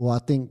Anaheim. Well, I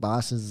think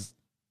Barsha's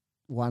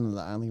one of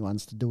the only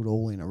ones to do it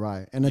all in a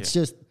row. And it's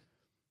just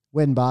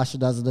when Barsha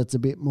does it, it's a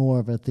bit more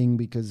of a thing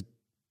because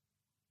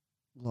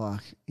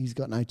like he's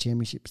got no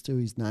championships to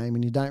his name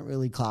and you don't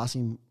really class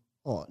him,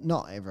 or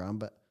not everyone,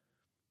 but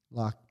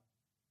like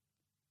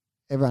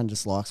everyone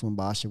just likes when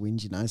Barsha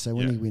wins, you know. So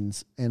when he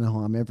wins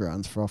Anaheim,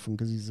 everyone's frothing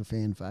because he's a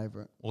fan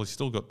favourite. Well, he's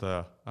still got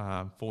the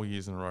 4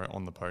 years in a row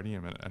on the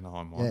podium at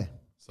Anaheim one.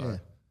 So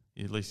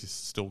at least he's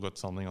still got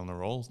something on the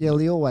rolls. Yeah, well,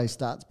 he always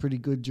starts pretty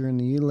good during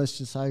the year. Let's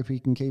just hope he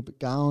can keep it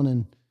going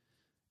and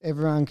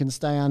everyone can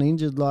stay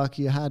uninjured like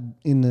you had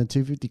in the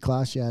 250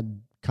 class. You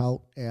had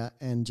Colt out,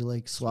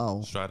 Angelique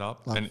Swell. Straight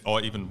up. Like,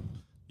 and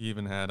you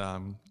even had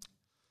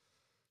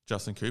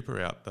Justin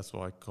Cooper out. That's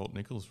why Colt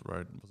Nichols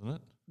rode, wasn't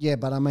it? Yeah,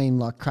 but I mean,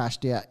 like,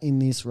 crashed out in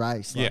this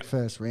race, like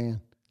first round.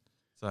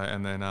 So,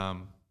 and then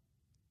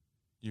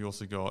you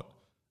also got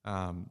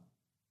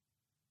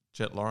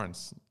Jet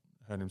Lawrence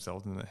hurt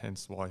himself, and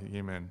hence why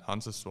him and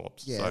Hunter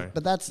swapped. Yeah, so.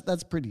 But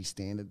that's pretty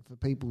standard for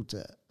people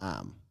to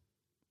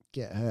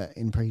get hurt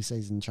in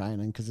preseason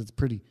training because it's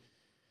pretty.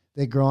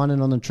 They're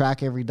grinding on the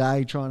track every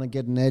day, trying to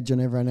get an edge on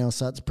everyone else.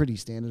 So it's pretty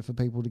standard for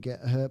people to get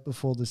hurt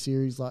before the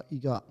series. Like you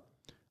got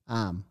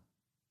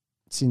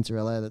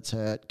Cinderella that's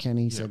hurt.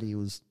 Kenny said he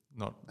was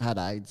had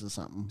AIDS or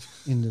something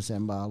in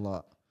December.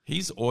 Like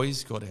he's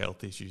always got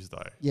health issues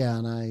though. Yeah,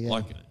 I know. Yeah.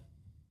 Like,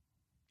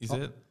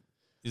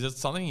 is it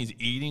something he's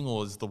eating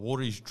or is the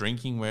water he's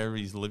drinking wherever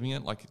he's living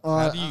at? Like,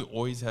 how do you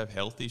always have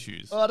health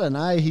issues? I don't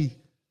know. He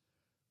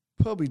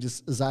probably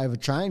just is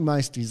overtrained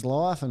most of his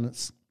life and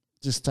it's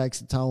just takes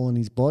a toll on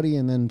his body,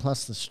 and then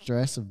plus the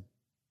stress of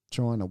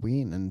trying to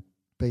win and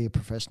be a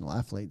professional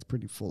athlete is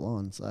pretty full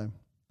on. So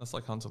that's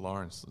like Hunter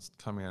Lawrence that's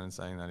coming out and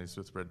saying that he's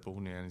with Red Bull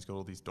now and he's got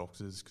all these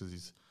doctors because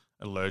he's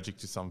allergic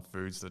to some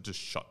foods that just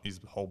shut his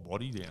whole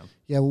body down.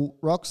 Yeah, well,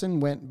 Roxon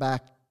went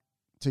back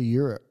to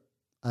Europe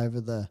over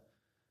the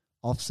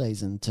off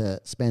season to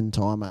spend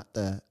time at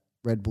the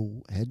Red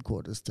Bull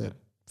headquarters to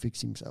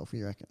fix himself,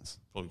 he reckons.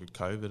 Probably got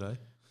COVID, eh?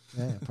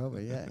 Yeah,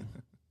 probably, yeah.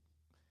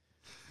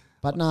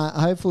 But no,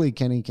 hopefully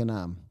Kenny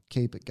can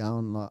keep it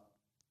going. Like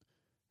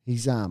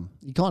he's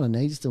he kind of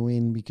needs to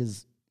win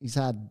because he's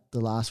had the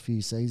last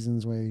few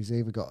seasons where he's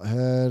either got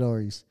hurt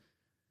or he's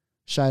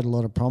showed a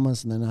lot of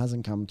promise and then it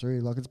hasn't come through.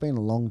 Like it's been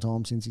a long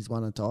time since he's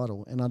won a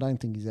title, and I don't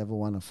think he's ever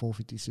won a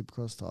 450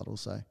 Supercross title.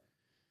 So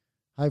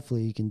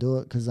hopefully he can do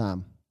it because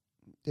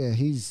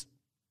he's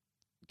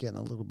getting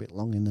a little bit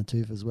long in the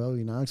tooth as well.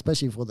 You know,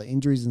 especially for the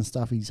injuries and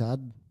stuff he's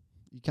had.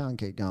 You can't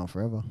keep going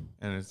forever.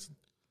 And it's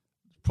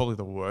probably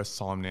the worst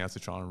time now to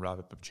try and wrap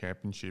up a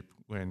championship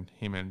when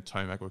him and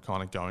Tomac were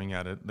kind of going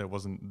at it. There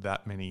wasn't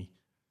that many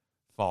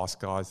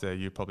fast guys there.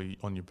 You probably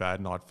on your bad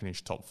night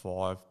finished top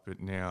 5,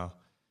 but now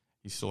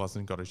he still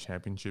hasn't got a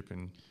championship.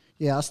 And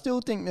yeah, I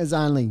still think there's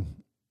only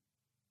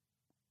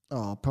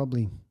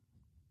probably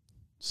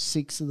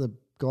 6 of the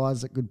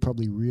guys that could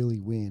probably really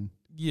win.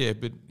 Yeah,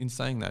 but in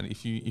saying that,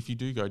 if you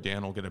do go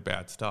down or get a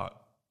bad start,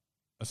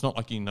 it's not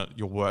like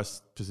your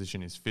worst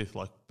position is fifth,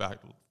 like back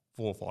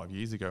 4 or 5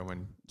 years ago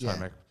when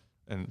Tomac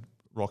and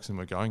Roxon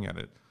were going at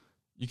it.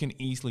 You can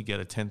easily get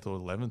a 10th or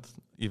 11th,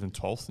 even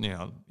 12th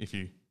now if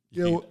you.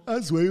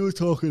 As we were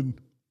talking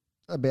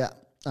about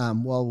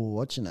while we were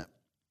watching it,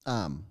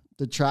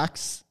 the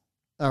tracks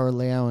are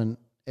allowing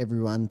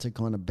everyone to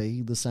kind of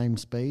be the same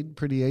speed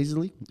pretty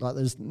easily. Like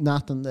there's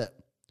nothing that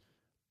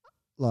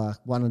like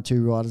one or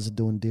two riders are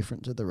doing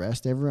different to the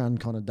rest. Everyone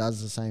kind of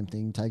does the same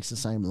thing, takes the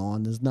same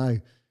line. There's no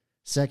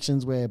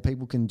sections where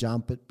people can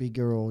jump it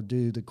bigger or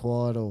do the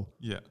quad or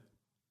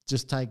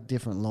just take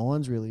different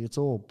lines really. It's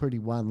all pretty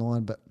one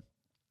line, but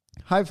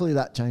hopefully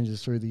that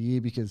changes through the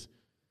year because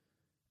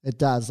it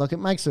does. Like it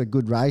makes it a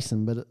good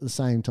racing, but at the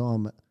same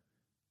time,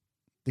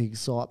 the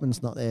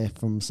excitement's not there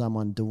from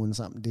someone doing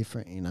something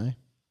different, you know?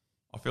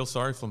 I feel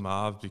sorry for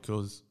Marv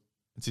because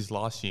it's his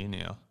last year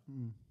now.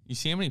 You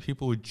see how many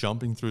people were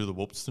jumping through the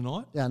whoops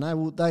tonight? Yeah, no,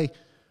 well,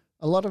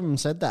 a lot of them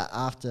said that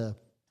after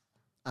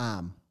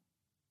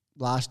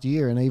last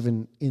year, and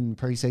even in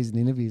preseason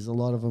interviews, a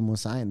lot of them were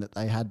saying that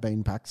they had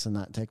been practicing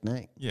that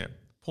technique. Yeah,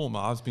 poor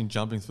Marv's been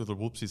jumping through the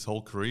whoops his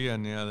whole career,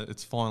 and now that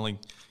it's finally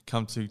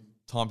come to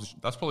time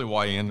that's probably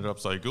why he ended up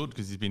so good,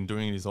 because he's been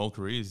doing it his whole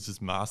career. He's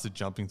just mastered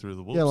jumping through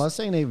the whoops. Yeah, well, I've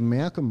seen even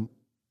Malcolm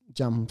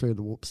jumping through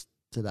the whoops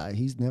today.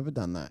 He's never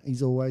done that.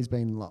 He's always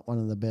been like one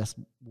of the best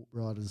whoop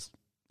riders.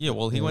 Yeah,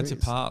 well, he went to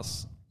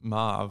pass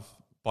Marv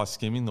by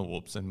skimming the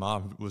whoops, and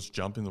Marv was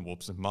jumping the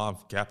whoops, and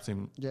Marv gapped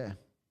him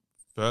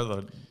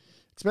further.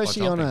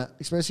 Especially on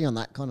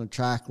that kind of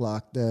track,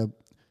 like the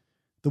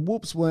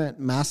whoops weren't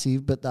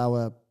massive, but they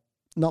were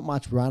not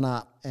much run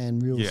up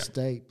and real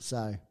steep.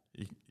 So,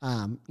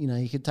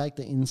 you could take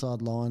the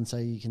inside line, so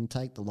you can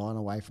take the line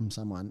away from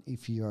someone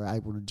if you are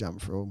able to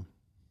jump through them.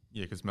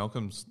 Yeah, because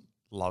Malcolm's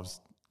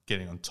loves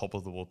getting on top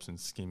of the whoops and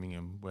skimming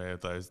him, where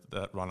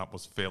that run up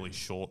was fairly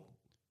short.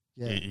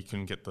 Yeah, he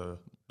couldn't get the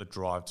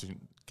drive to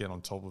get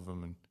on top of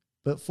him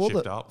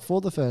for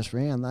the first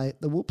round,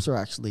 the whoops are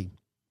actually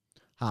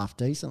half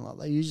decent. Like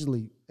they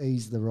usually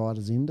ease the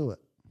riders into it,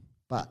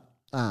 but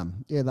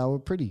they were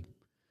pretty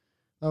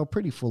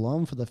full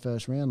on for the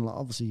first round. Like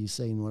obviously you've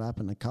seen what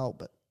happened to Colt,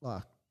 but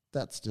like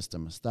that's just a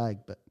mistake.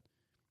 But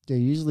yeah,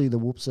 usually the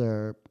whoops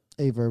are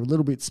either a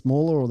little bit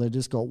smaller or they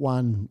just got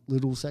one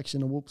little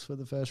section of whoops for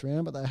the first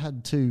round, but they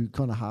had two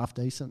kind of half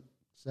decent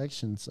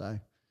sections, so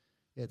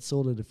it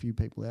sorted a few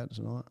people out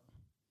tonight.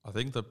 I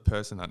think the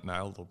person that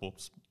nailed the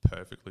whoops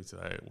perfectly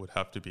today would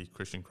have to be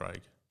Christian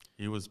Craig.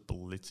 He was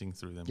blitzing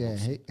through them. Yeah,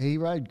 he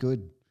rode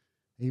good.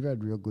 He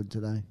rode real good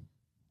today.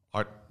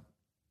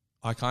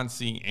 I can't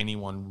see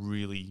anyone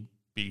really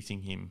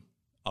beating him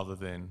other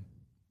than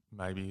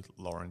maybe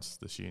Lawrence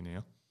this year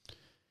now.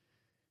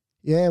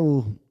 Yeah,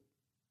 well,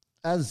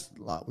 as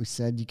like we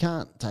said, you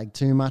can't take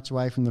too much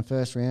away from the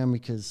first round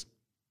because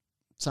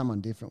someone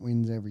different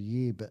wins every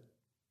year. But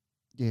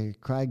yeah,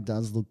 Craig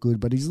does look good,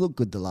 but he's looked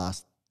good the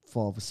last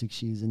 5 or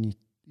 6 years, and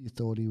you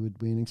thought he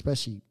would win,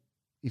 especially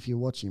if you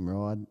watch him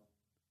ride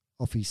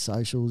off his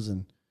socials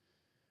and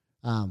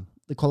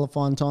the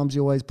qualifying times he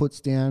always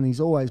puts down. He's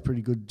always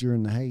pretty good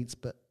during the heats,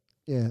 but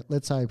yeah,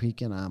 let's hope he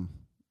can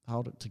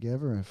hold it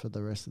together for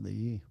the rest of the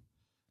year.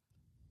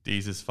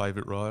 Deez's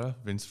favourite rider,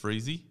 Vince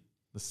Freezy,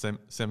 the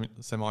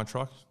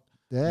semi-truck.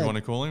 Yeah. You want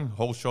to call him?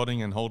 Whole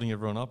shotting and holding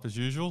everyone up as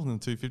usual in the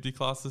 250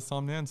 class this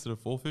time now instead of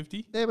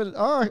 450. Yeah, but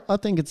I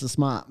think it's a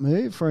smart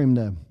move for him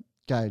to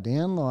go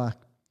down. Like,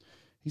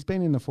 he's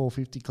been in the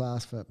 450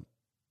 class for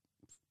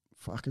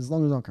as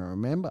long as I can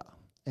remember.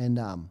 And,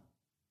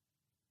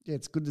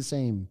 it's good to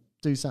see him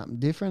do something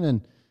different.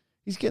 And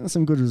he's getting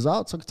some good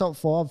results. Like, top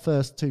 5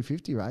 first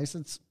 250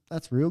 race.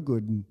 That's real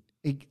good. And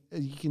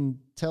you can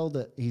tell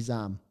that his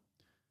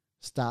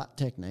start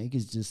technique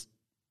is just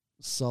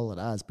solid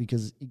as,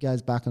 because he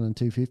goes back on a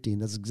 250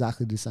 and does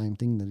exactly the same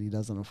thing that he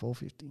does on a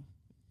 450.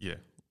 Yeah.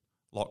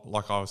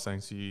 Like I was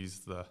saying to you, he's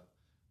the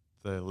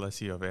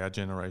Lessie of our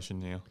generation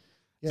now.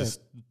 Yeah.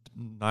 Just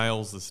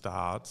nails the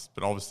starts,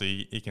 but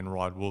obviously he can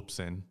ride whoops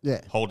and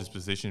hold his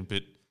position.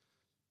 But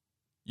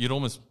you'd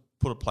almost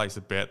place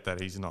a bet that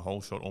he's in a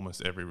whole shot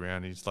almost every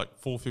round. He's like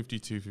 450,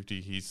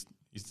 250. His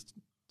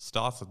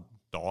starts are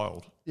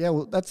dialed. Yeah,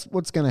 well, that's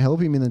what's going to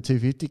help him in the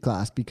 250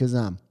 class, because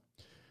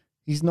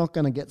he's not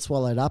going to get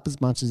swallowed up as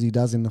much as he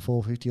does in the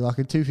 450. Like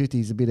a 250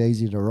 is a bit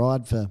easier to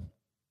ride for,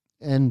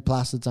 and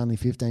plus it's only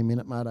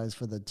 15-minute motos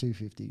for the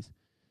 250s.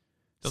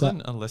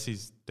 Doesn't unless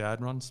his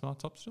dad runs Smart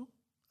Top still?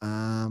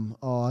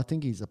 I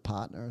think he's a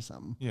partner or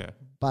something. Yeah,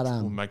 but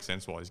it makes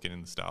sense why he's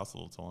getting the starts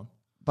all the time.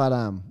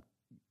 But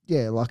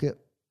yeah, like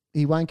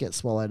he won't get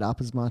swallowed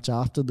up as much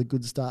after the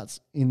good starts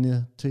in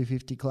the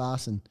 250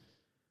 class, and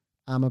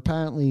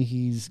apparently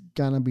he's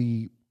gonna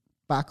be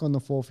back on the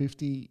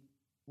 450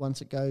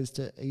 once it goes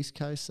to East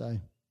Coast. So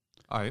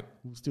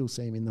we'll still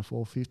see him in the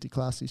 450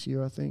 class this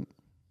year, I think.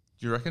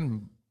 Do you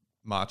reckon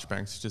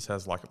Marchbanks just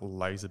has like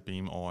laser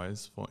beam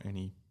eyes for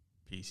any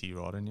PC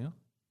rider now?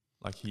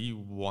 Like, he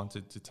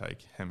wanted to take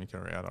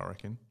Hemika out, I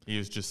reckon. He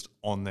was just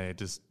on there,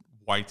 just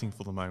waiting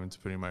for the moment to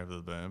put him over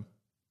the berm.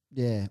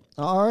 Yeah,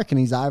 I reckon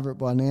he's over it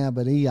by now,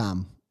 but he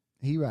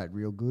rode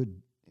real good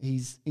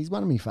he's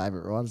one of my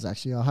favourite riders,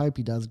 actually. I hope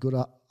he does good.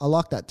 I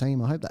like that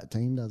team. I hope that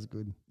team does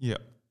good. Yeah.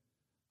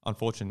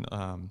 Unfortunate,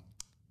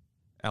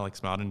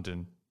 Alex Martin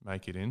didn't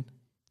make it in.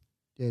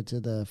 Yeah, to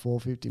the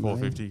 450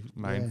 450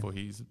 main Yeah. for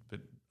his. But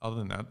other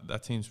than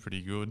that team's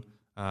pretty good.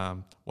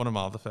 One of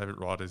my other favourite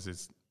riders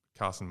is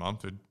Carson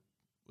Mumford.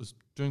 Was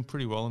doing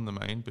pretty well in the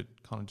main, but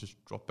kind of just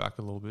dropped back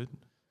a little bit.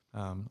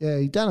 Yeah,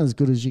 he done as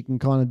good as you can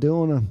kind of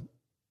do on a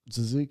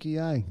Suzuki,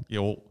 eh? Yeah,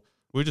 well,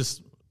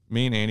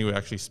 me and Andy were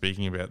actually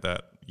speaking about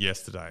that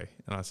yesterday,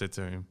 and I said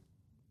to him,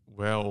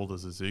 where are all the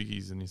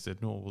Suzukis? And he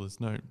said, no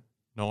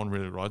one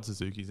really rides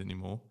Suzukis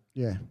anymore.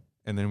 Yeah.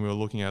 And then we were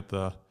looking at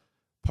the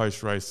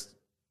post-race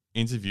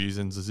interviews,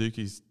 and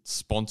Suzuki's a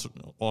sponsor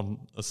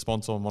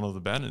on one of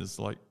the banners.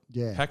 Like,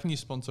 Yeah. how can you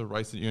sponsor a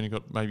race that you only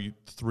got maybe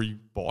 3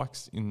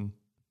 bikes in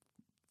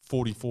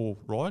 44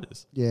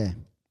 riders? Yeah.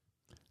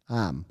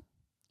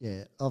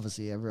 Yeah,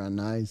 obviously everyone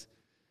knows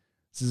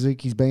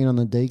Suzuki's been on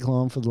the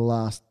decline for the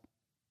last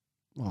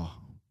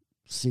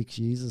 6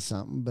 years or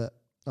something, but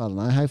I don't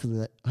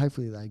know.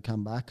 Hopefully they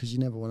come back, because you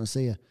never want to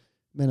see a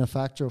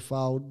manufacturer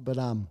fold. But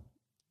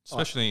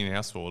Especially in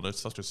our sport,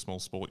 it's such a small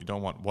sport. You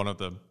don't want one of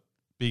the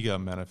bigger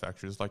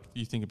manufacturers. Like,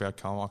 you think about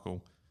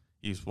Carmichael,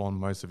 he's won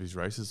most of his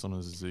races on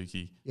a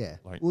Suzuki. yeah,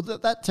 Like, well,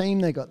 that team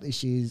they got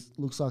this year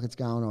looks like it's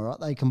going all right.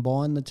 They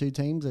combined the two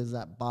teams. There's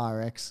that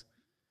Bar X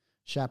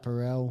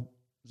Chaparral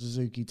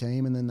Suzuki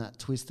team, and then that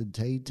Twisted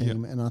Tea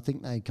team, and I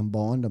think they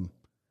combined them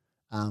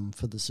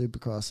for the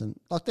Supercross, and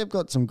like they've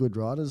got some good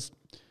riders.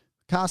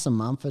 Carson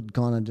Mumford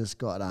kind of just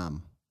got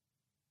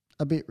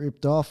a bit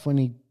ripped off when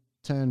he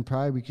turned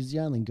pro, because he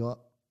only got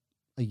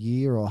a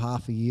year or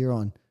half a year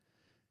on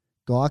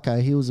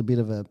Geico. He was a bit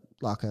of a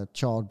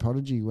child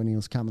prodigy when he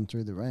was coming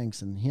through the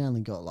ranks, and he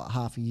only got like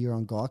half a year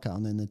on Geico,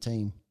 and then the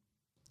team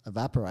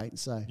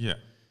evaporates. So yeah.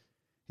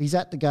 he's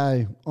had to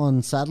go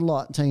on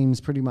satellite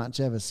teams pretty much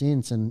ever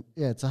since, and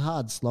yeah, it's a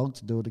hard slog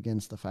to do it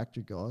against the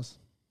factory guys.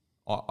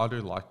 I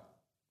do like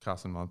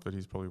Carson Mumford.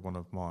 He's probably one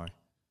of my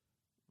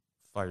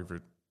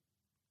favourite,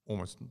 you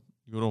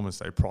would almost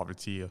say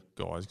privateer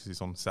guys, because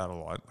he's on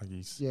satellite. Like,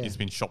 he's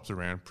been shopped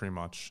around pretty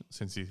much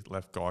since he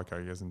left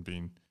Geico. He hasn't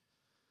been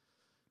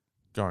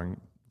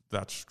going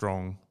that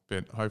strong,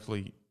 but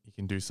hopefully he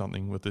can do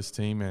something with this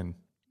team and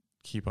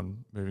keep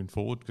on moving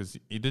forward, because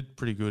he did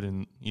pretty good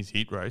in his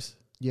heat race.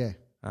 Yeah.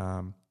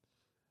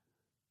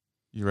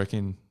 You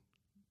reckon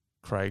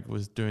Craig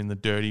was doing the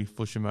dirty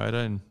for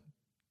Shimoda and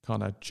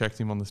kind of checked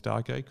him on the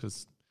start gate?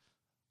 Because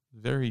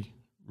very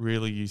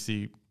rarely you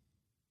see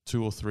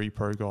 2 or 3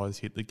 pro guys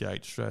hit the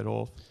gate straight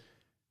off.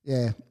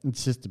 Yeah,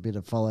 it's just a bit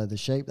of follow the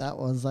sheep. That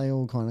was, they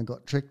all kind of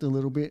got tricked a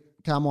little bit.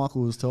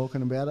 Carmichael was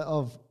talking about it.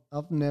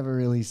 I've never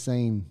really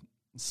seen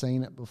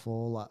it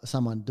before, like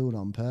someone do it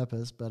on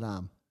purpose, but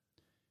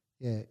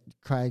yeah,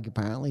 Craig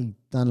apparently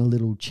done a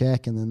little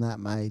check, and then that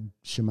made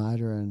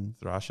Shimoda and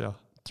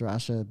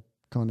Thrasher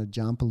kind of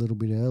jump a little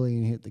bit early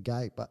and hit the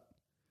gate. But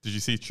did you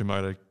see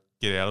Shimoda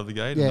get out of the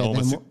gate yeah, and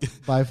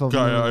almost both of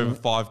go them over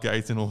 5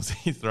 gates and almost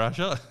hit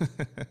Thrasher?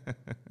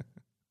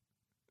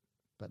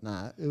 But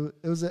no,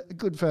 it was a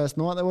good first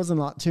night. There wasn't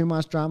like too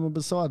much drama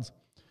besides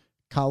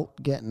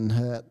Colt getting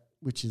hurt,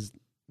 which is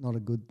not a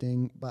good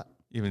thing. But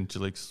even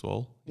Jalik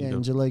Swole. Yeah,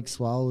 and Jalik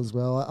Swole as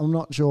well. I'm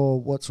not sure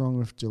what's wrong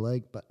with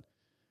Jalik, but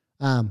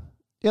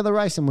yeah, the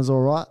racing was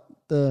all right.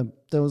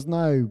 There was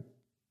no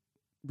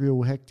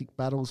real hectic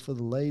battles for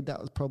the lead. That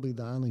was probably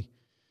the only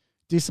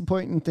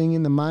disappointing thing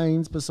in the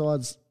mains,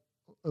 besides,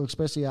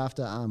 especially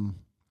after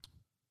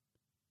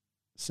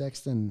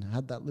Sexton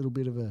had that little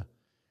bit of a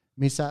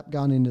mishap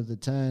going into the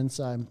turn.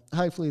 So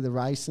hopefully the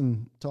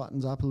racing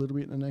tightens up a little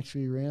bit in the next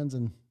few rounds.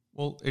 And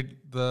well,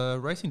 the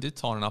racing did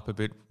tighten up a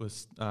bit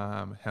with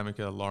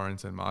Hammaker,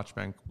 Lawrence, and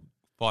Marchbank.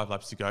 5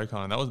 laps to go,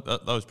 kind of.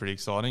 That was pretty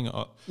exciting.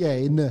 Yeah,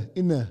 in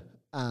the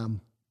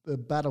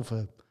battle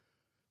for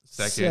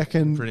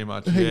second pretty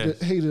much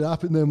heated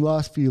up in them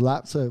last few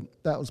laps. So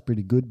that was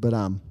pretty good. But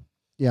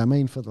yeah, I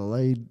mean, for the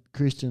lead,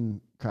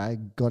 Christian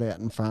Craig got out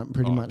in front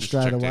pretty much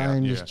straight away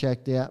and just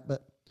checked out.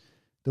 But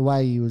the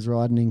way he was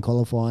riding in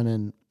qualifying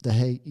and the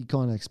heat, you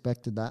kind of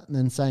expected that. And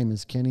then same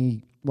as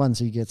Kenny, once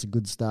he gets a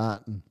good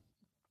start, and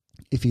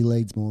if he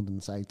leads more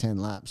than, say, 10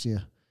 laps,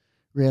 you're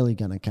rarely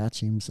going to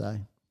catch him. So,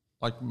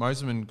 like,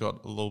 Moseman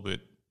got a little bit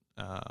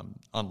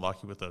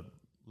unlucky with a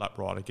lap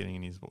rider getting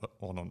in his,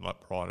 or not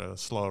lap rider, a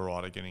slower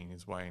rider getting in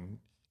his way and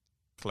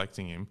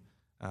collecting him,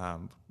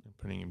 and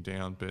putting him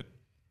down. But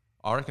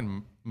I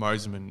reckon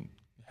Moseman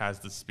has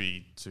the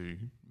speed to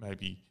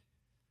maybe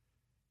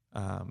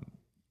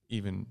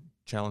even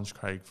challenge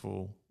Craig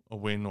for a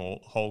win, or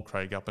hold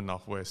Craig up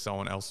enough where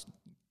someone else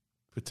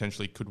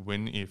potentially could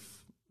win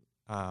if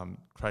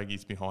Craig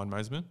is behind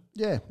Moseman.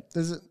 Yeah,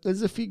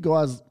 there's a few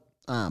guys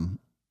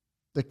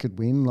that could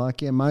win.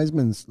 Like, yeah,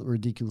 Moseman's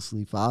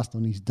ridiculously fast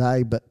on his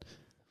day, but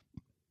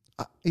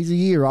he's a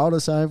year older,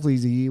 so hopefully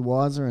he's a year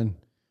wiser and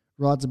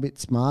rides a bit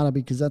smarter,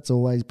 because that's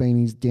always been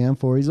his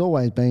downfall. He's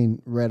always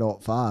been red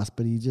hot fast,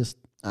 but he just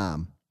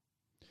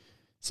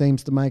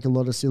seems to make a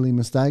lot of silly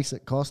mistakes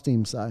that cost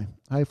him. So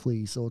hopefully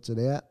he sorts it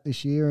out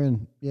this year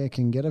and,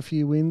 can get a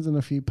few wins and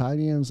a few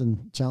podiums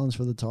and challenge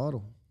for the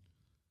title.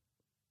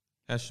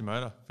 How's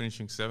Shimoda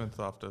finishing 7th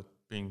after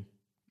being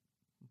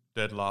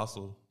dead last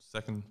or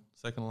second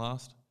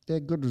last? Yeah,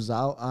 good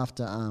result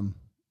after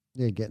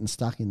getting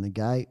stuck in the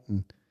gate.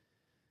 And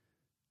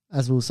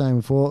as we were saying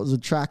before, it was a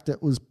track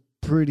that was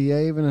pretty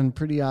even and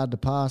pretty hard to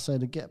pass. So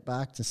to get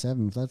back to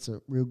 7th, that's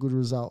a real good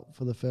result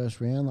for the first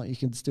round. Like, you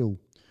can still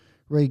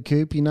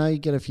recoup, you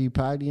get a few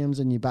podiums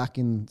and you're back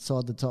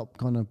inside the top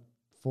kind of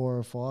 4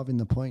 or 5 in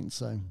the points.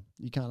 So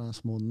you can't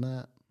ask more than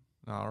that.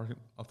 No,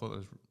 I thought it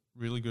was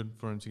really good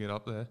for him to get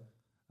up there.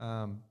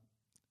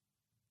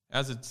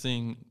 As it's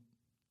seeing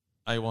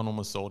A1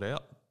 almost sold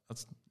out,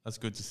 that's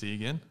good to see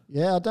again.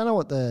 Yeah, I don't know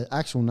what the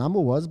actual number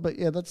was, but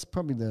that's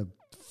probably the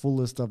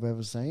fullest I've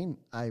ever seen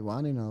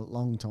A1 in a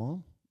long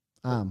time.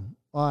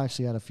 I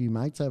actually had a few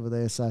mates over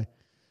there, so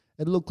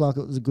it looked like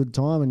it was a good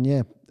time.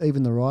 And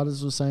even the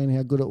riders were saying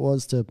how good it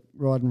was to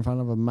ride in front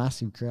of a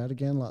massive crowd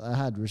again. Like, they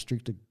had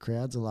restricted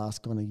crowds the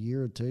last kind of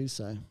year or two,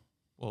 so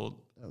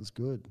that was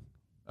good.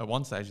 At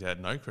one stage they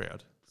had no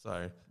crowd,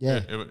 so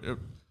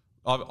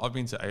I've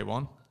been to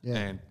A1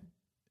 and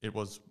it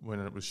was when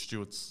it was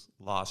Stewart's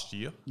last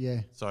year.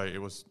 Yeah. So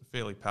it was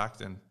fairly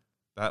packed, and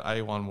that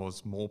A1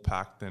 was more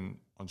packed than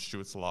on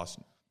Stewart's last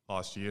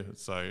year.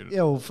 So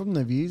well, from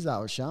the views they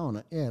were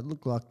showing it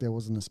looked like there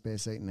wasn't a spare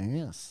seat in the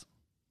house.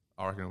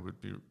 I reckon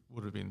it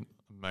would have been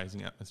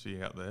amazing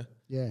atmosphere out there.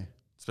 Yeah.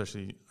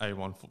 Especially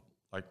A1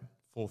 like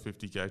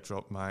 450 gate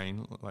drop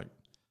main, like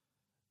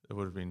it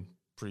would have been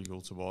pretty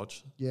cool to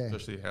watch. Yeah.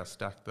 Especially how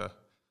stacked the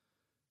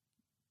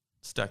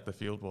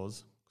field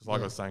was. Because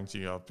like I was saying to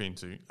you, I've been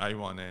to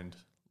A1 and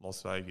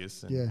Las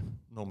Vegas, and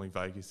normally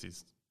Vegas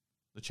is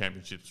the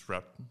championships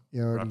wrapped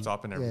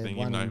up and everything.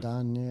 One and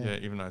done,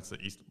 even though it's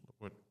the East,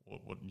 what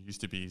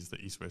used to be is the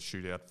East-West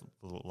shootout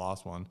for the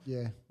last one.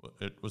 Yeah.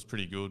 It was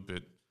pretty good,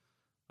 but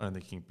I don't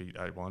think you can beat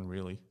A1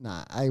 really.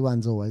 Nah,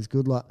 A1's always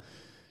good. Like,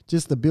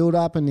 just the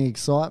build-up and the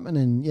excitement,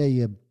 and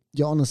you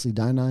honestly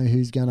don't know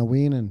who's going to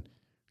win, and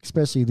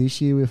especially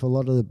this year with a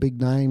lot of the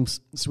big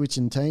names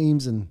switching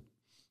teams and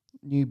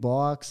new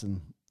bikes,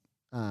 and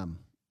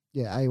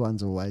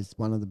A1's always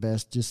one of the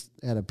best, just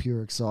out of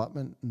pure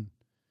excitement and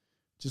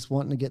just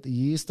wanting to get the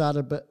year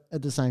started. But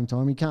at the same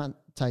time, you can't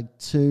take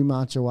too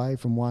much away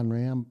from one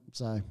round,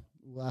 so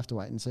we'll have to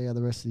wait and see how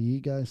the rest of the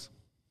year goes.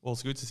 Well,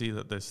 it's good to see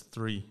that there's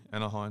 3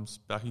 Anaheims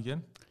back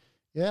again.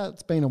 Yeah,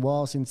 it's been a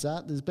while since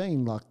that. There's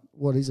been 2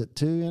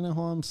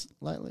 Anaheims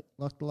lately,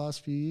 like the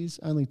last few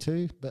years, only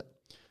 2, but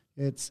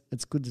it's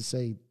good to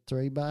see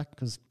 3 back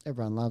because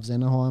everyone loves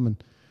Anaheim,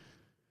 and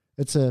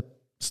it's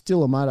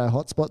still a moto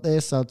hotspot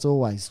there, so it's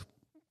always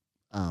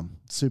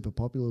super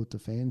popular with the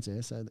fans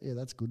there. So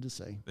that's good to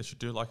see. They should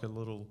do like a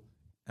little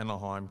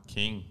Anaheim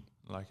King,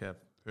 like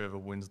whoever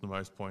wins the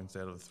most points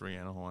out of the 3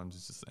 Anaheims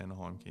is just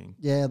Anaheim King.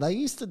 Yeah, they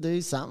used to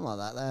do something like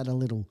that. They had a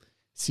little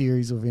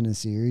series within a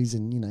series,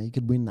 and you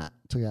could win that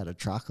Toyota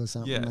truck or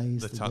something. Yeah, they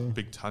used the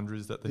big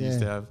Tundras that they used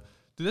to have.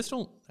 Do they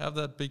still have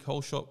that big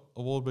whole shot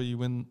award where you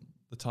win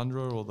the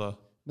Tundra or the?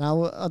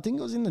 No, I think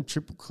it was in the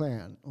Triple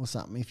Crown or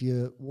something. If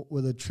you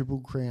were the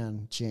Triple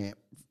Crown champ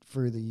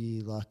through the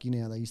year,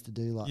 they used to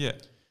do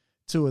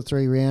 2 or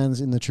 3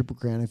 rounds in the Triple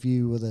Crown. If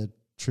you were the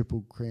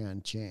Triple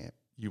Crown champ,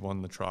 you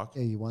won the truck.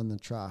 Yeah, you won the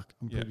truck.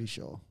 I'm pretty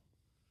sure.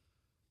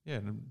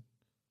 Yeah,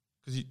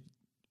 because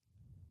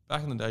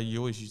back in the day, you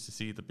always used to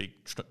see the big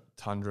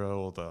Tundra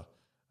or the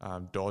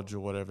Dodge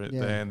or whatever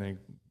there, and there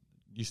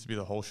used to be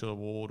the whole shot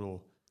award or.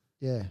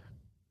 Yeah.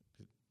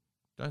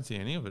 Don't see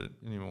any of it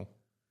anymore.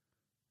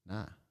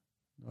 Nah,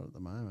 not at the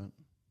moment.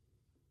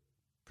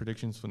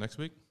 Predictions for next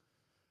week?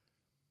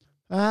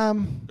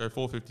 Go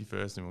 450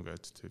 first, then we'll go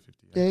to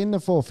 250. Yeah, in the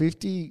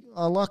 450,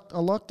 I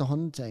like the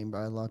Honda team,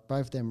 bro. Like,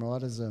 both them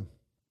riders are,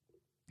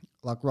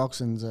 like,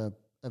 Roxon's a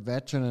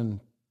veteran and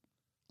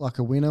like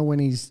a winner when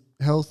he's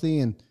healthy,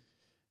 and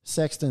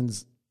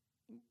Sexton's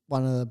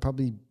one of the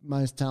probably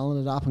most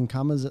talented up and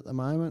comers at the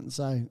moment.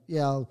 So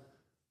I'll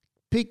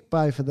pick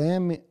both of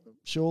them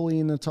surely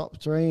in the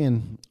top 3,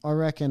 and I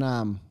reckon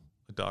a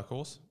dark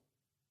horse.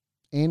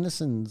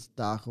 Anderson's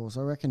dark horse.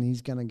 I reckon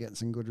he's going to get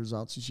some good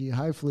results this year.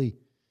 Hopefully,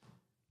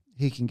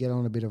 he can get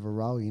on a bit of a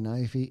roll.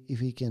 If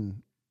he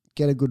can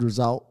get a good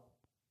result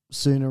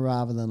sooner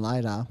rather than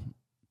later,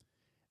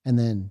 and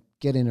then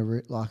get in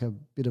a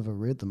bit of a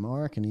rhythm, I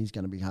reckon he's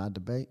going to be hard to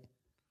beat.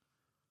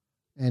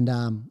 And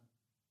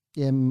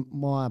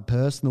my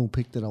personal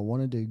pick that I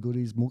want to do good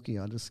is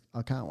Mookie.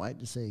 I can't wait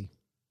to see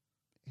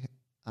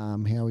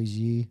how his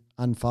year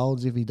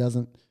unfolds if he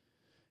doesn't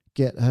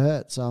get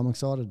hurt. So I'm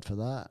excited for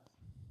that.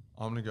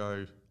 I'm going to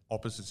go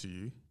opposite to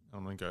you.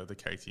 I'm going to go the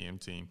KTM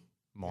team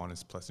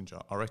minus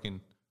Plessinger. I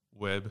reckon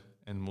Webb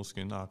and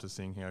Muskin, after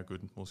seeing how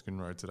good Muskin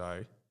rode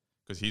today,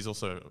 because he's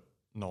also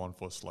known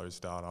for a slow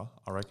starter,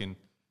 I reckon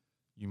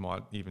you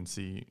might even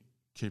see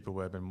Cooper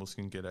Webb and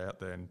Muskin get out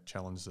there and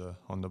challenge the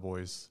Honda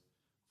boys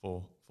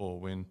for a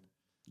win.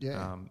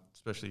 Yeah.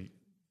 Especially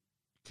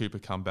Cooper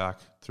come back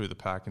through the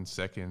pack in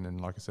second,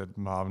 and like I said,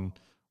 Marvin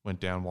went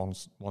down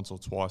once or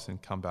twice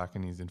and come back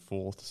and he's in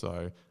fourth.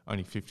 So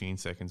only 15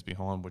 seconds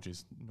behind, which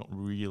is not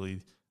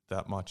really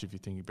that much if you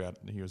think about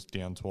it. He was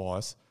down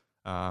twice,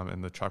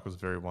 and the track was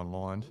very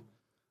one-lined.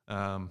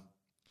 My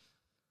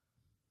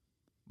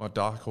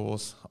dark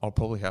horse, I'll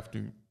probably have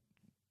to.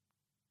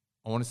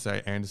 I want to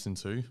say Anderson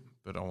too,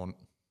 but I want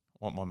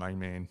my main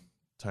man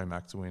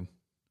Tomac to win.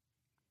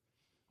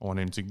 I want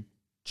him to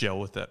gel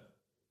with that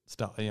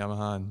start at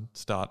Yamaha and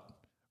start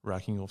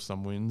racking off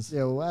some wins.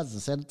 Yeah, well, as I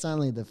said, it's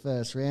only the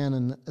first round,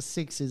 and a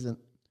 6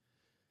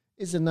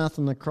 isn't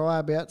nothing to cry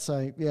about.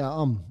 So yeah,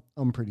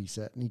 I'm pretty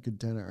certain he could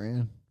turn it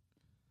around.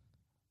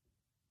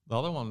 The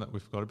other one that we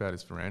forgot about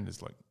is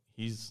Ferrandis. Like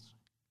he's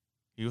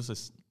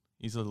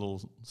a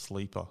little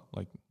sleeper.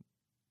 Like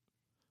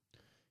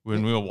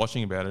when we were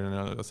watching about it,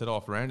 and I said, "Oh,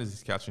 Ferrandis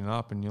is catching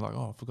up," and you're like,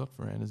 "Oh, I forgot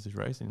Ferrandis is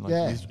racing."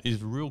 Like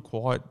he's real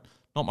quiet,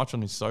 not much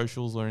on his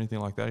socials or anything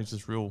like that. He's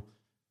just real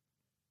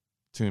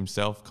to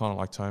himself, kind of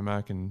like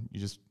Tomac, and you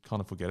just kind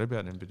of forget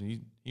about him. But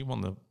he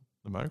won the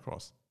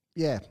motocross.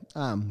 Yeah,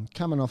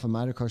 coming off a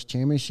motocross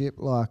championship,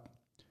 like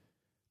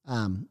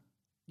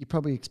you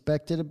probably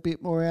expected a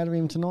bit more out of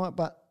him tonight,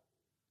 but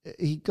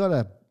he got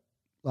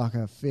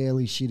a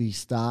fairly shitty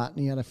start, and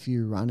he had a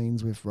few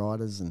run-ins with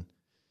riders, and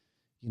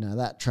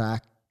that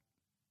track,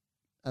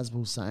 as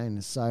we were saying,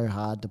 is so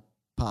hard to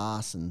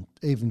pass and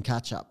even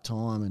catch up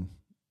time, and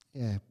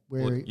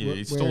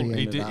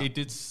he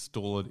did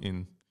stall it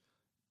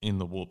in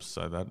the whoops,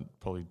 so that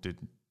probably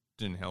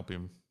didn't help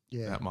him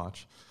that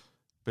much.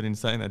 But in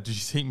saying that, did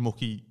you see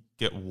Mookie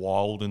get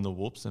wild in the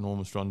whoops and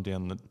almost run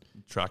down the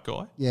track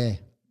guy? Yeah,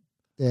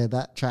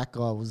 that track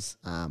guy was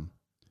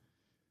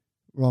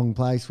wrong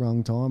place,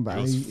 wrong time, bro.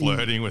 He was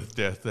flirting with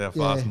death how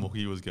fast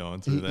Mookie was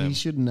going through them. He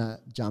shouldn't have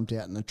jumped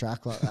out in the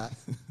track like that.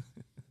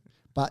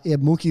 But yeah,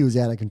 Mookie was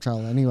out of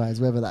control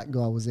anyways, whether that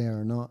guy was there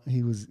or not.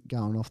 He was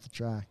going off the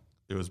track.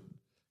 There was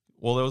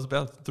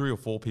about 3 or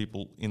 4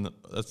 people in the.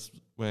 That's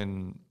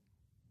when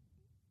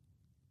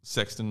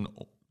Sexton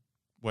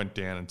went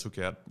down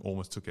and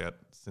almost took out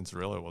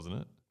Cincerello,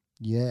 wasn't it?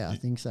 Yeah, I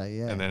think so.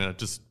 Yeah, and then it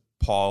just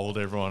piled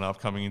everyone up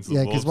coming into the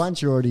whoops. Yeah, because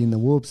once you're already in the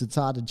whoops, it's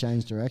hard to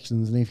change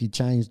directions, and if you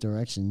change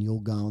direction, you're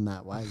going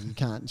that way. You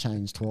can't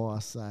change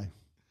twice. So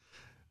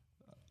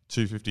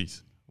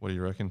 250s. What do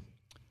you reckon?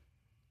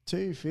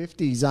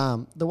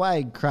 250s. The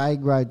way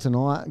Craig rode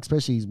tonight,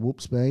 especially his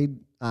whoop speed,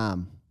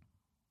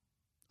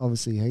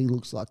 obviously he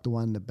looks like the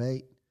one to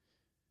beat.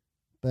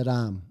 But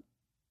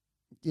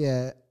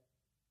yeah,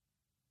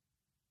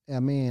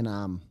 our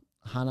man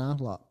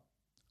Hunter, like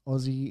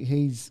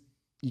Aussie,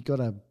 you got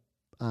to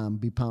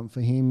be pumped for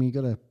him. You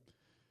got to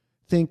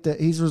think that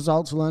his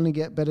results will only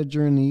get better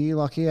during the year.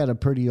 Like he had a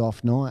pretty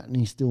off night and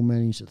he still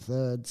managed a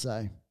third.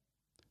 So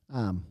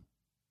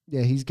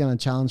he's going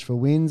to challenge for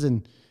wins.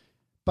 And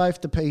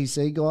both the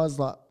PEC guys,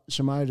 like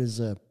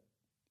Shimoda's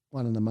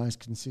one of the most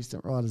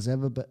consistent riders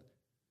ever, but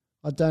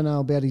I don't know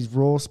about his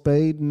raw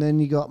speed. And then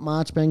you got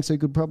Marchbanks, who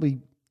could probably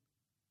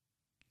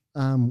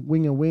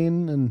wing a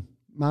win, and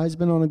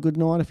Mosman on a good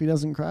night, if he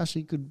doesn't crash,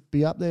 he could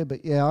be up there.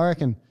 But yeah, I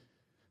reckon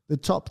the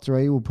top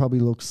 3 will probably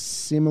look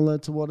similar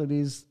to what it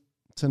is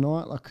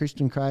tonight, like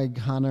Christian Craig,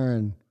 Hunter,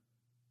 and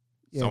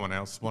someone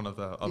else, one of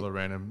the other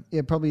random.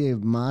 Yeah, probably either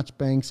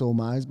Marchbanks or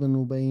Mosman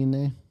will be in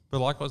there. But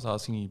like I was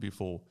asking you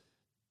before,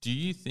 do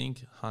you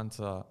think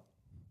Hunter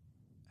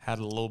had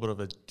a little bit of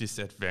a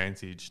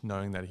disadvantage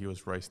knowing that he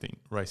was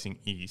racing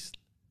east,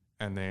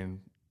 and then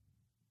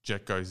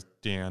Jet goes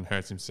down,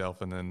 hurts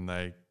himself, and then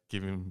they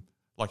give him,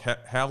 like,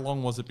 how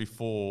long was it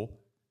before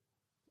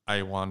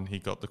A1 he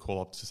got the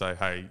call up to say,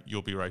 hey,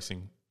 you'll be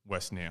racing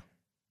west now?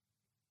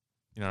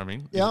 You know what I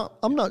mean? Yeah,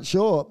 I'm not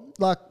sure.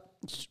 Like,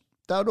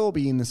 they'd all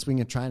be in the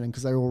swing of training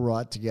because they all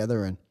ride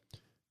together, and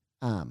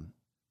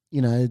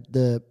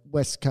the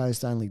West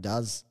Coast only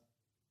does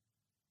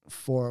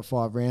 4 or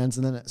 5 rounds,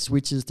 and then it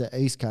switches to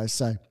East Coast.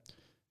 So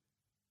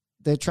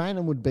their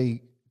training would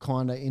be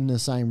kind of in the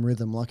same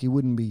rhythm. Like he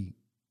wouldn't be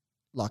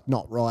like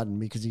not riding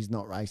because he's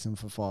not racing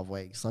for 5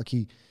 weeks. Like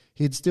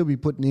he'd still be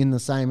putting in the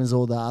same as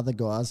all the other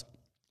guys,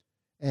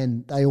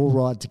 and they all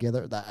ride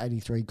together at that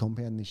 83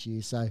 compound this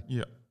year. So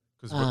yeah,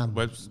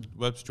 because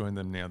Webb's joined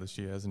them now this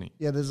year, hasn't he?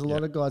 Yeah, there's a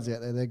lot of guys out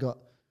there. They got,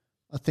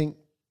 I think,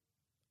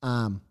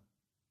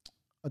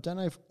 I don't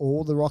know if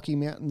all the Rocky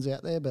Mountains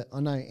out there, but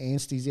I know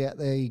Anstey's out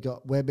there. You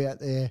got Webb out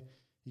there.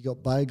 You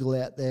got Bogle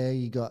out there.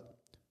 You got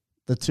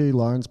the 2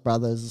 Lawrence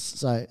brothers.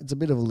 So it's a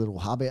bit of a little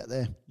hub out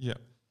there. Yeah.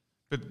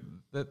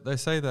 But they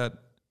say that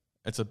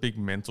it's a big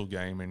mental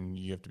game and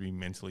you have to be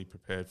mentally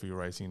prepared for your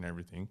racing and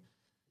everything.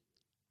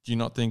 Do you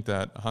not think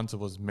that Hunter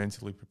was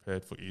mentally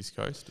prepared for East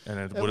Coast? And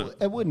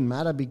it wouldn't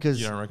matter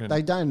because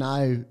they don't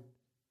know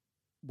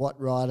what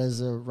riders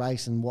are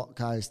racing what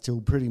coast till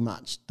pretty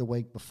much the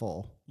week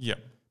before. Yeah.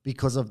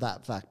 Because of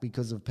that fact,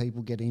 because of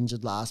people get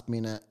injured last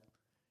minute,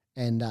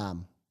 and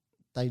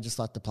they just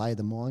like to play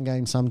the mind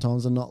game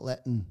sometimes and not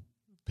letting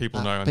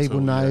people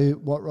know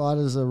what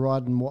riders are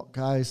riding what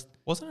coast.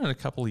 Wasn't it a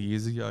couple of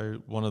years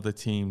ago one of the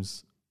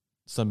teams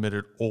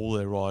submitted all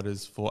their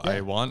riders for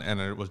A1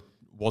 and it was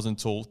wasn't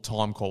till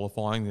time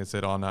qualifying they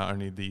said, "Oh no,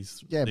 only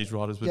these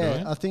riders were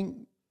doing it." I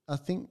think.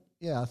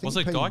 Was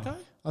it Geico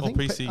or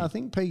PC? I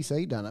think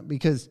PC done it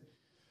because,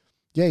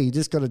 you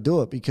just got to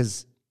do it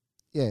because,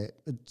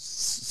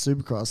 it's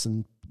Supercross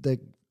and they're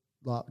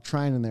like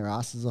training their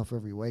asses off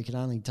every week. It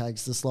only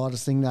takes the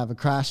slightest thing to have a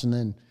crash and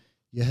then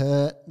you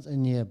hurt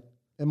and it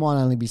might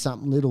only be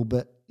something little,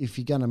 but if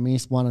you're going to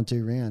miss 1 or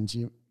 2 rounds,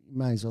 you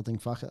may as well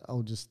think, fuck it,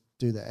 I'll just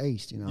do the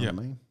East, you know what I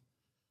mean?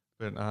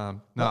 But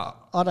no,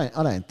 I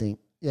don't think.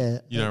 Yeah,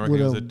 you don't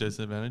reckon it was a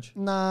disadvantage?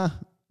 Nah,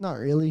 not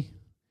really.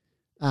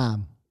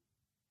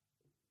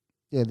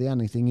 The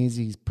only thing is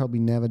he's probably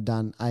never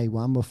done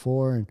A1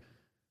 before, and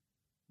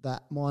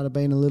that might have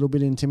been a little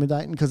bit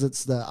intimidating because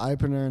it's the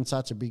opener and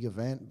such a big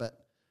event. But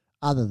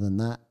other than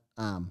that,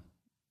 I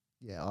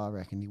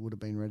reckon he would have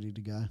been ready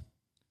to go.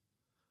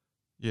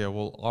 Yeah,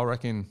 well, I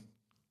reckon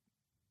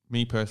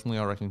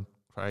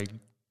Craig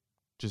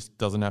just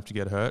doesn't have to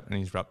get hurt, and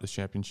he's wrapped this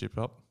championship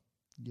up.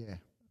 Yeah.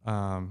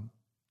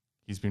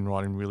 He's been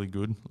riding really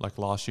good. Like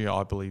last year,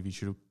 I believe he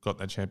should have got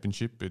that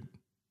championship, but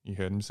he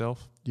hurt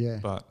himself. Yeah.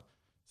 But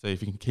so if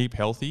he can keep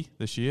healthy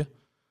this year,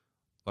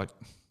 like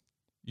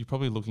you're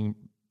probably looking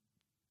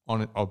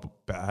on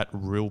a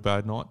real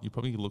bad night. You're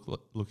probably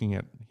looking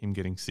at him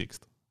getting 6th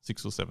or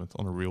 7th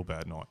on a real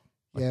bad night.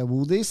 Yeah.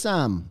 Well, this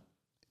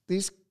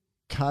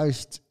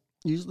coast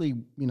usually,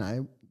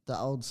 the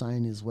old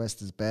saying is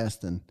West is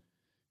best, and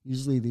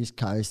usually this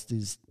coast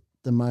is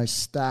the most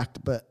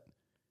stacked, but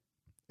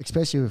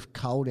especially with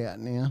cold out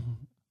now.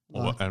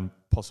 And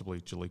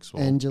possibly Jalek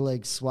Swell. And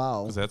Jalek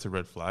Swell. Because that's a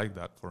red flag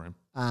that for him.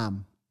 I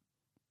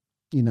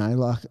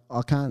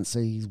can't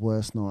see his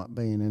worst night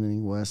being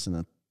anything worse than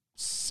a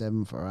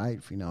 7th or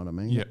 8th, you know what I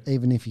mean? Yeah.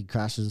 Even if he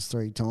crashes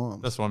 3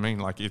 times. That's what I mean.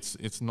 Like,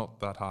 it's not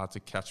that hard to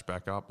catch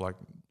back up. Like,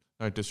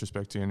 no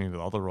disrespect to any of the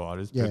other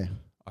riders, but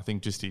I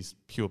think just his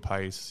pure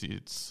pace,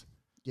 it's...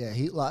 Yeah,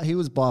 he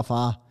was by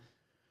far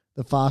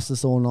the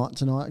fastest all night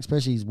tonight,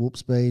 especially his whoop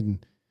speed,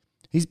 and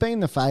he's been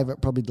the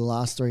favourite probably the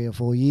last 3 or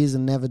 4 years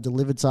and never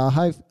delivered. So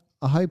I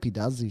hope he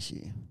does this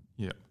year.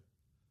 Yeah,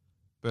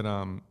 but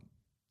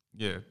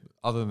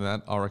Other than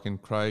that, I reckon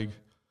Craig,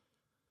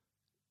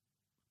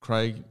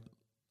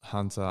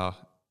 Hunter,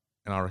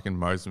 and I reckon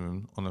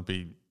Moseman want to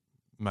be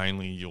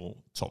mainly your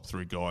top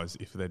 3 guys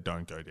if they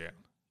don't go down.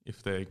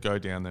 If they go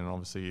down, then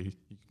obviously you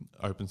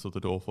opens up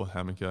the door for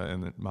Hammaker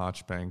and then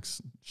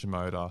Marchbanks,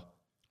 Shimoda.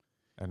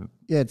 And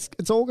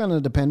it's all going to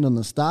depend on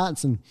the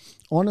starts. And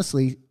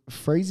honestly,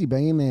 Freezy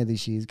being there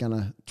this year is going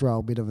to throw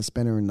a bit of a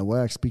spinner in the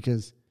works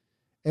because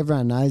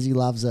everyone knows he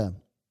loves a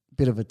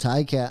bit of a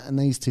takeout, and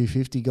these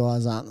 250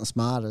 guys aren't the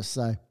smartest.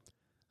 So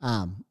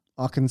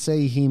I can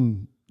see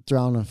him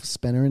throwing a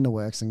spinner in the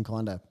works and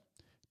kind of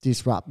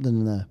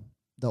disrupting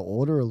the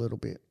order a little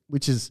bit,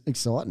 which is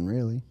exciting,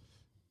 really.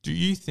 Do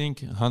you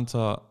think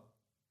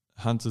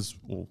Hunter's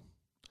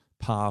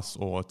pass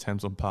or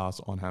attempts on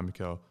pass on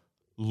Hammaker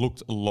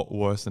looked a lot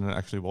worse than it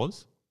actually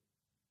was?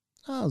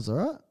 Oh, it was all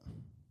right.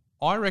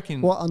 I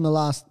reckon... What, on the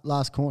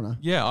last corner?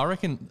 Yeah, I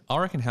reckon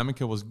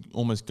Hammaker was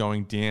almost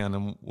going down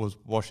and was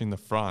washing the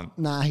front.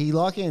 Nah, he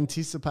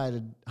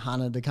anticipated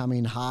Hunter to come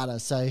in harder,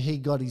 so he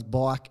got his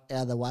bike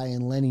out of the way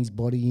and let his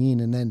body in,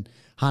 and then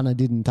Hunter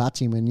didn't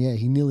touch him, and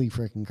he nearly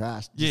freaking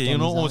crashed. Yeah, he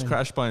almost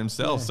crashed by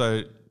himself,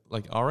 so...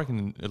 Like, I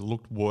reckon it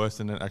looked worse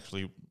than it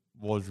actually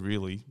was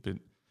really, but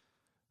it'd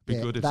be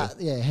good if...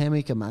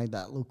 Hammaker made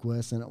that look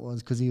worse than it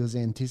was because he was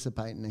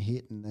anticipating a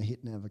hit and the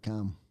hit never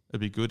come. It'd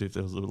be good if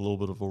there was a little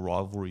bit of a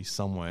rivalry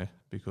somewhere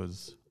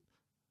because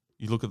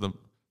you look at the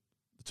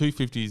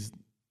 250s,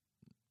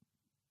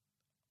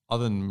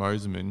 other than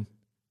Moseman,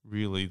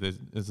 really,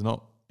 there's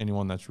not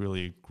anyone that's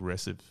really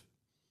aggressive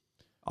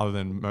other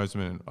than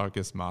Moseman, I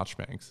guess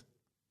Marchbanks.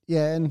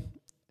 Yeah, and...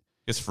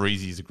 I guess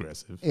Freezy's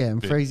aggressive. Yeah,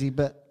 and Freezy,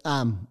 but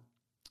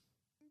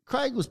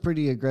Craig was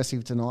pretty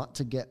aggressive tonight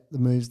to get the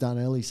moves done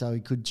early so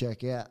he could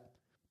check out.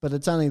 But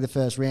it's only the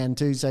first round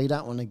too, so you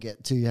don't want to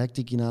get too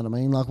hectic, you know what I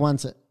mean? Like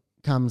once it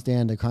comes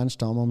down to crunch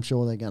time, I'm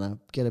sure they're going to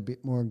get a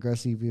bit more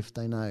aggressive if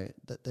they know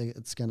that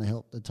it's going to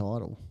help the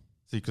title.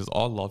 See, because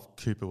I love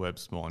Cooper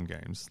Webb's mind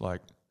games.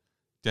 Like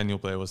Daniel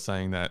Blair was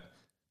saying that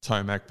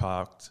Tomac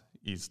parked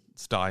his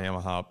Star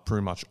Yamaha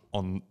pretty much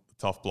on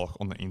tough block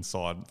on the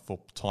inside for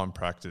time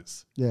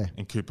practice. Yeah.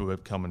 And Cooper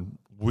Webb come and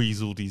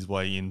weaseled his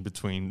way in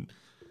between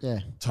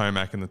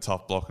Tomac and the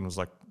tough block and was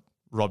like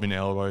rubbing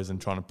elbows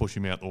and trying to push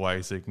him out the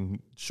way so he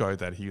can show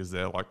that he was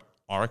there. Like,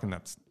 I reckon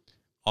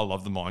I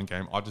love the mind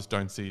game. I just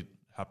don't see it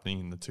happening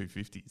in the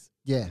 250s.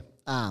 Yeah.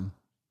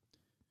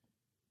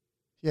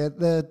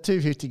 The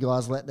 250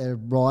 guys let their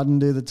riding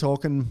do the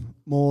talking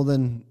more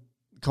than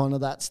kind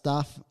of that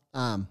stuff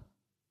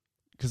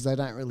because they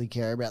don't really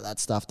care about that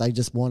stuff. They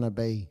just want to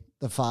be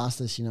the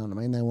fastest, you know what I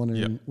mean? They want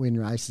to win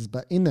races.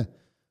 But in the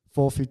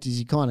 450s,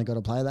 you kind of got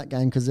to play that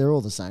game because they're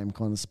all the same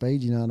kind of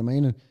speed, you know what I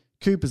mean? And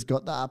Cooper's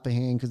got the upper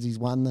hand because he's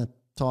won the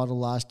title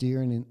last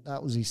year and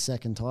that was his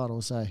 2nd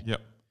title. So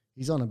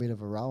he's on a bit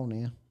of a roll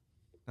now.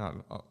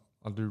 No,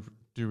 I do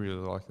really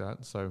like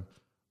that. So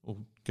we'll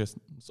guess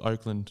it's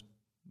Oakland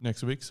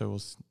next week, so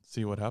we'll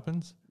see what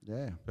happens.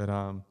 Yeah. But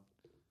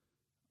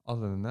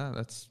other than that,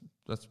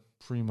 that's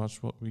pretty much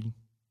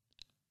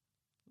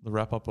the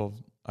wrap up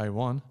of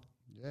A1.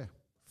 Yeah.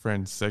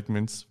 Friends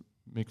segments.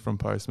 Mick from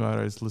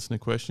Postmoto's listener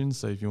questions.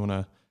 So if you want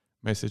to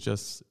message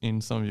us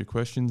in some of your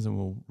questions and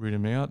we'll read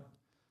them out.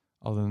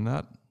 Other than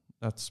that,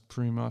 that's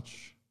pretty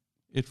much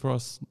it for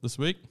us this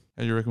week.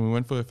 How do you reckon we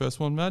went for our first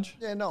one, Madge?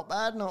 Yeah, not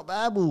bad.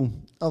 We'll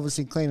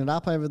obviously clean it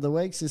up over the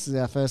weeks. This is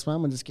our first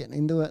one. We're just getting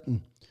into it.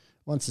 And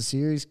once the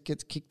series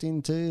gets kicked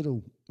into,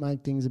 it'll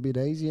make things a bit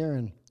easier.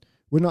 And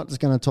we're not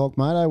just going to talk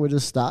moto. We're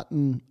just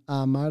starting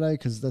moto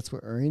because that's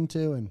what we're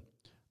into. And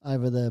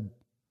over the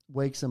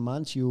weeks and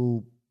months,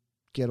 you'll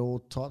get all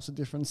types of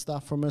different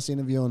stuff from us,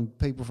 interviewing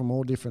people from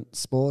all different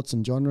sports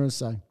and genres.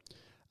 So,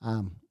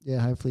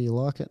 hopefully you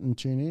like it and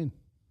tune in.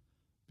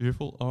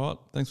 Beautiful. All right.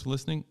 Thanks for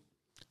listening.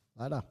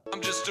 Later.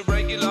 I'm just a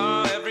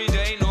regular,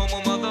 everyday, normal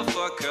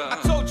motherfucker.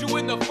 I told you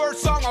in the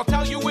first song, I'll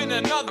tell you in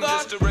another.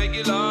 I'm just a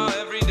regular,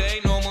 everyday.